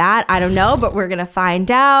gonna do that? I don't know, but we're gonna find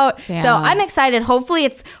out. Damn. So I'm excited. Hopefully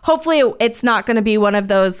it's not gonna be one of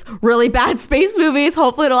those really bad space movies.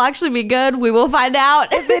 Hopefully it'll actually be good. We will find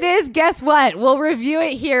out. If it is, guess what? We'll review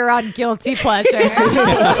it here on Guilty Pleasure.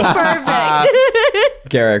 Perfect.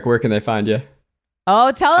 Garrick, where can they find you?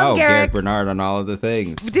 Oh, tell him, Garrick Garrick. Bernard on all of the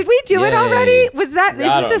things. Did we do it Yay. already? Was that? Is I this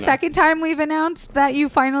don't the know. second time we've announced that you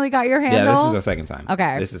finally got your handle? Yeah, this is the second time.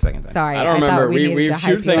 Okay. This is the second time. Sorry, I don't thought remember. we We needed to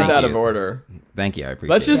shoot hype things you up. out of order. Thank you. I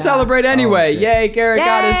appreciate Let's just it. celebrate anyway. shit. Yay, Garrick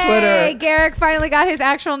got his Yay! Twitter. Garrick finally got his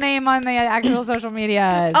actual name on the actual social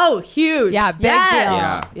media. Oh, huge. Yeah, big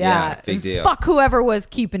Yes. deal. Yeah, big And deal. Fuck whoever was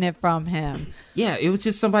keeping it from him. Yeah, it was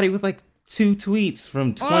just somebody with like 2 tweets from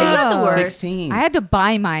not the worst. 2016. I had to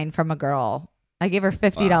buy mine from a girl. I gave her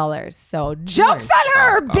 $50. So joke's on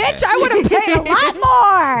her, Okay. bitch. I would have paid a lot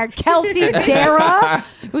more. Kelsey Dara,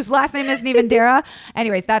 whose last name isn't even Dara.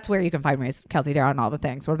 Anyways, that's where you can find me, is Kelsey Dara on all the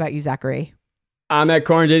things. What about you, Zachary? I'm at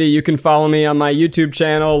Corn Diddy. You can follow me on my YouTube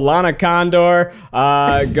channel, Lana Condor.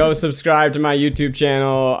 Go subscribe to my YouTube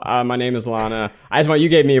channel. My name is Lana. You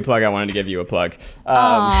gave me a plug. I wanted to give you a plug.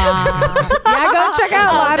 Yeah, go check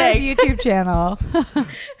out Lana's thanks. YouTube channel.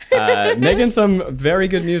 Making some very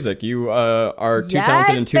good music. You are too Yes,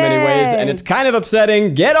 talented in too many ways, and it's kind of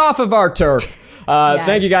upsetting. Get off of our turf.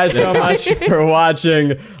 Thank you guys so much for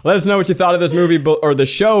watching. Let us know what you thought of this movie or the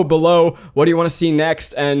show below. What do you want to see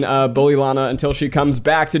next? And bully Lana until she comes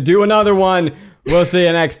back to do another one. We'll see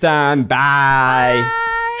you next time. Bye.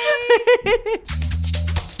 Bye.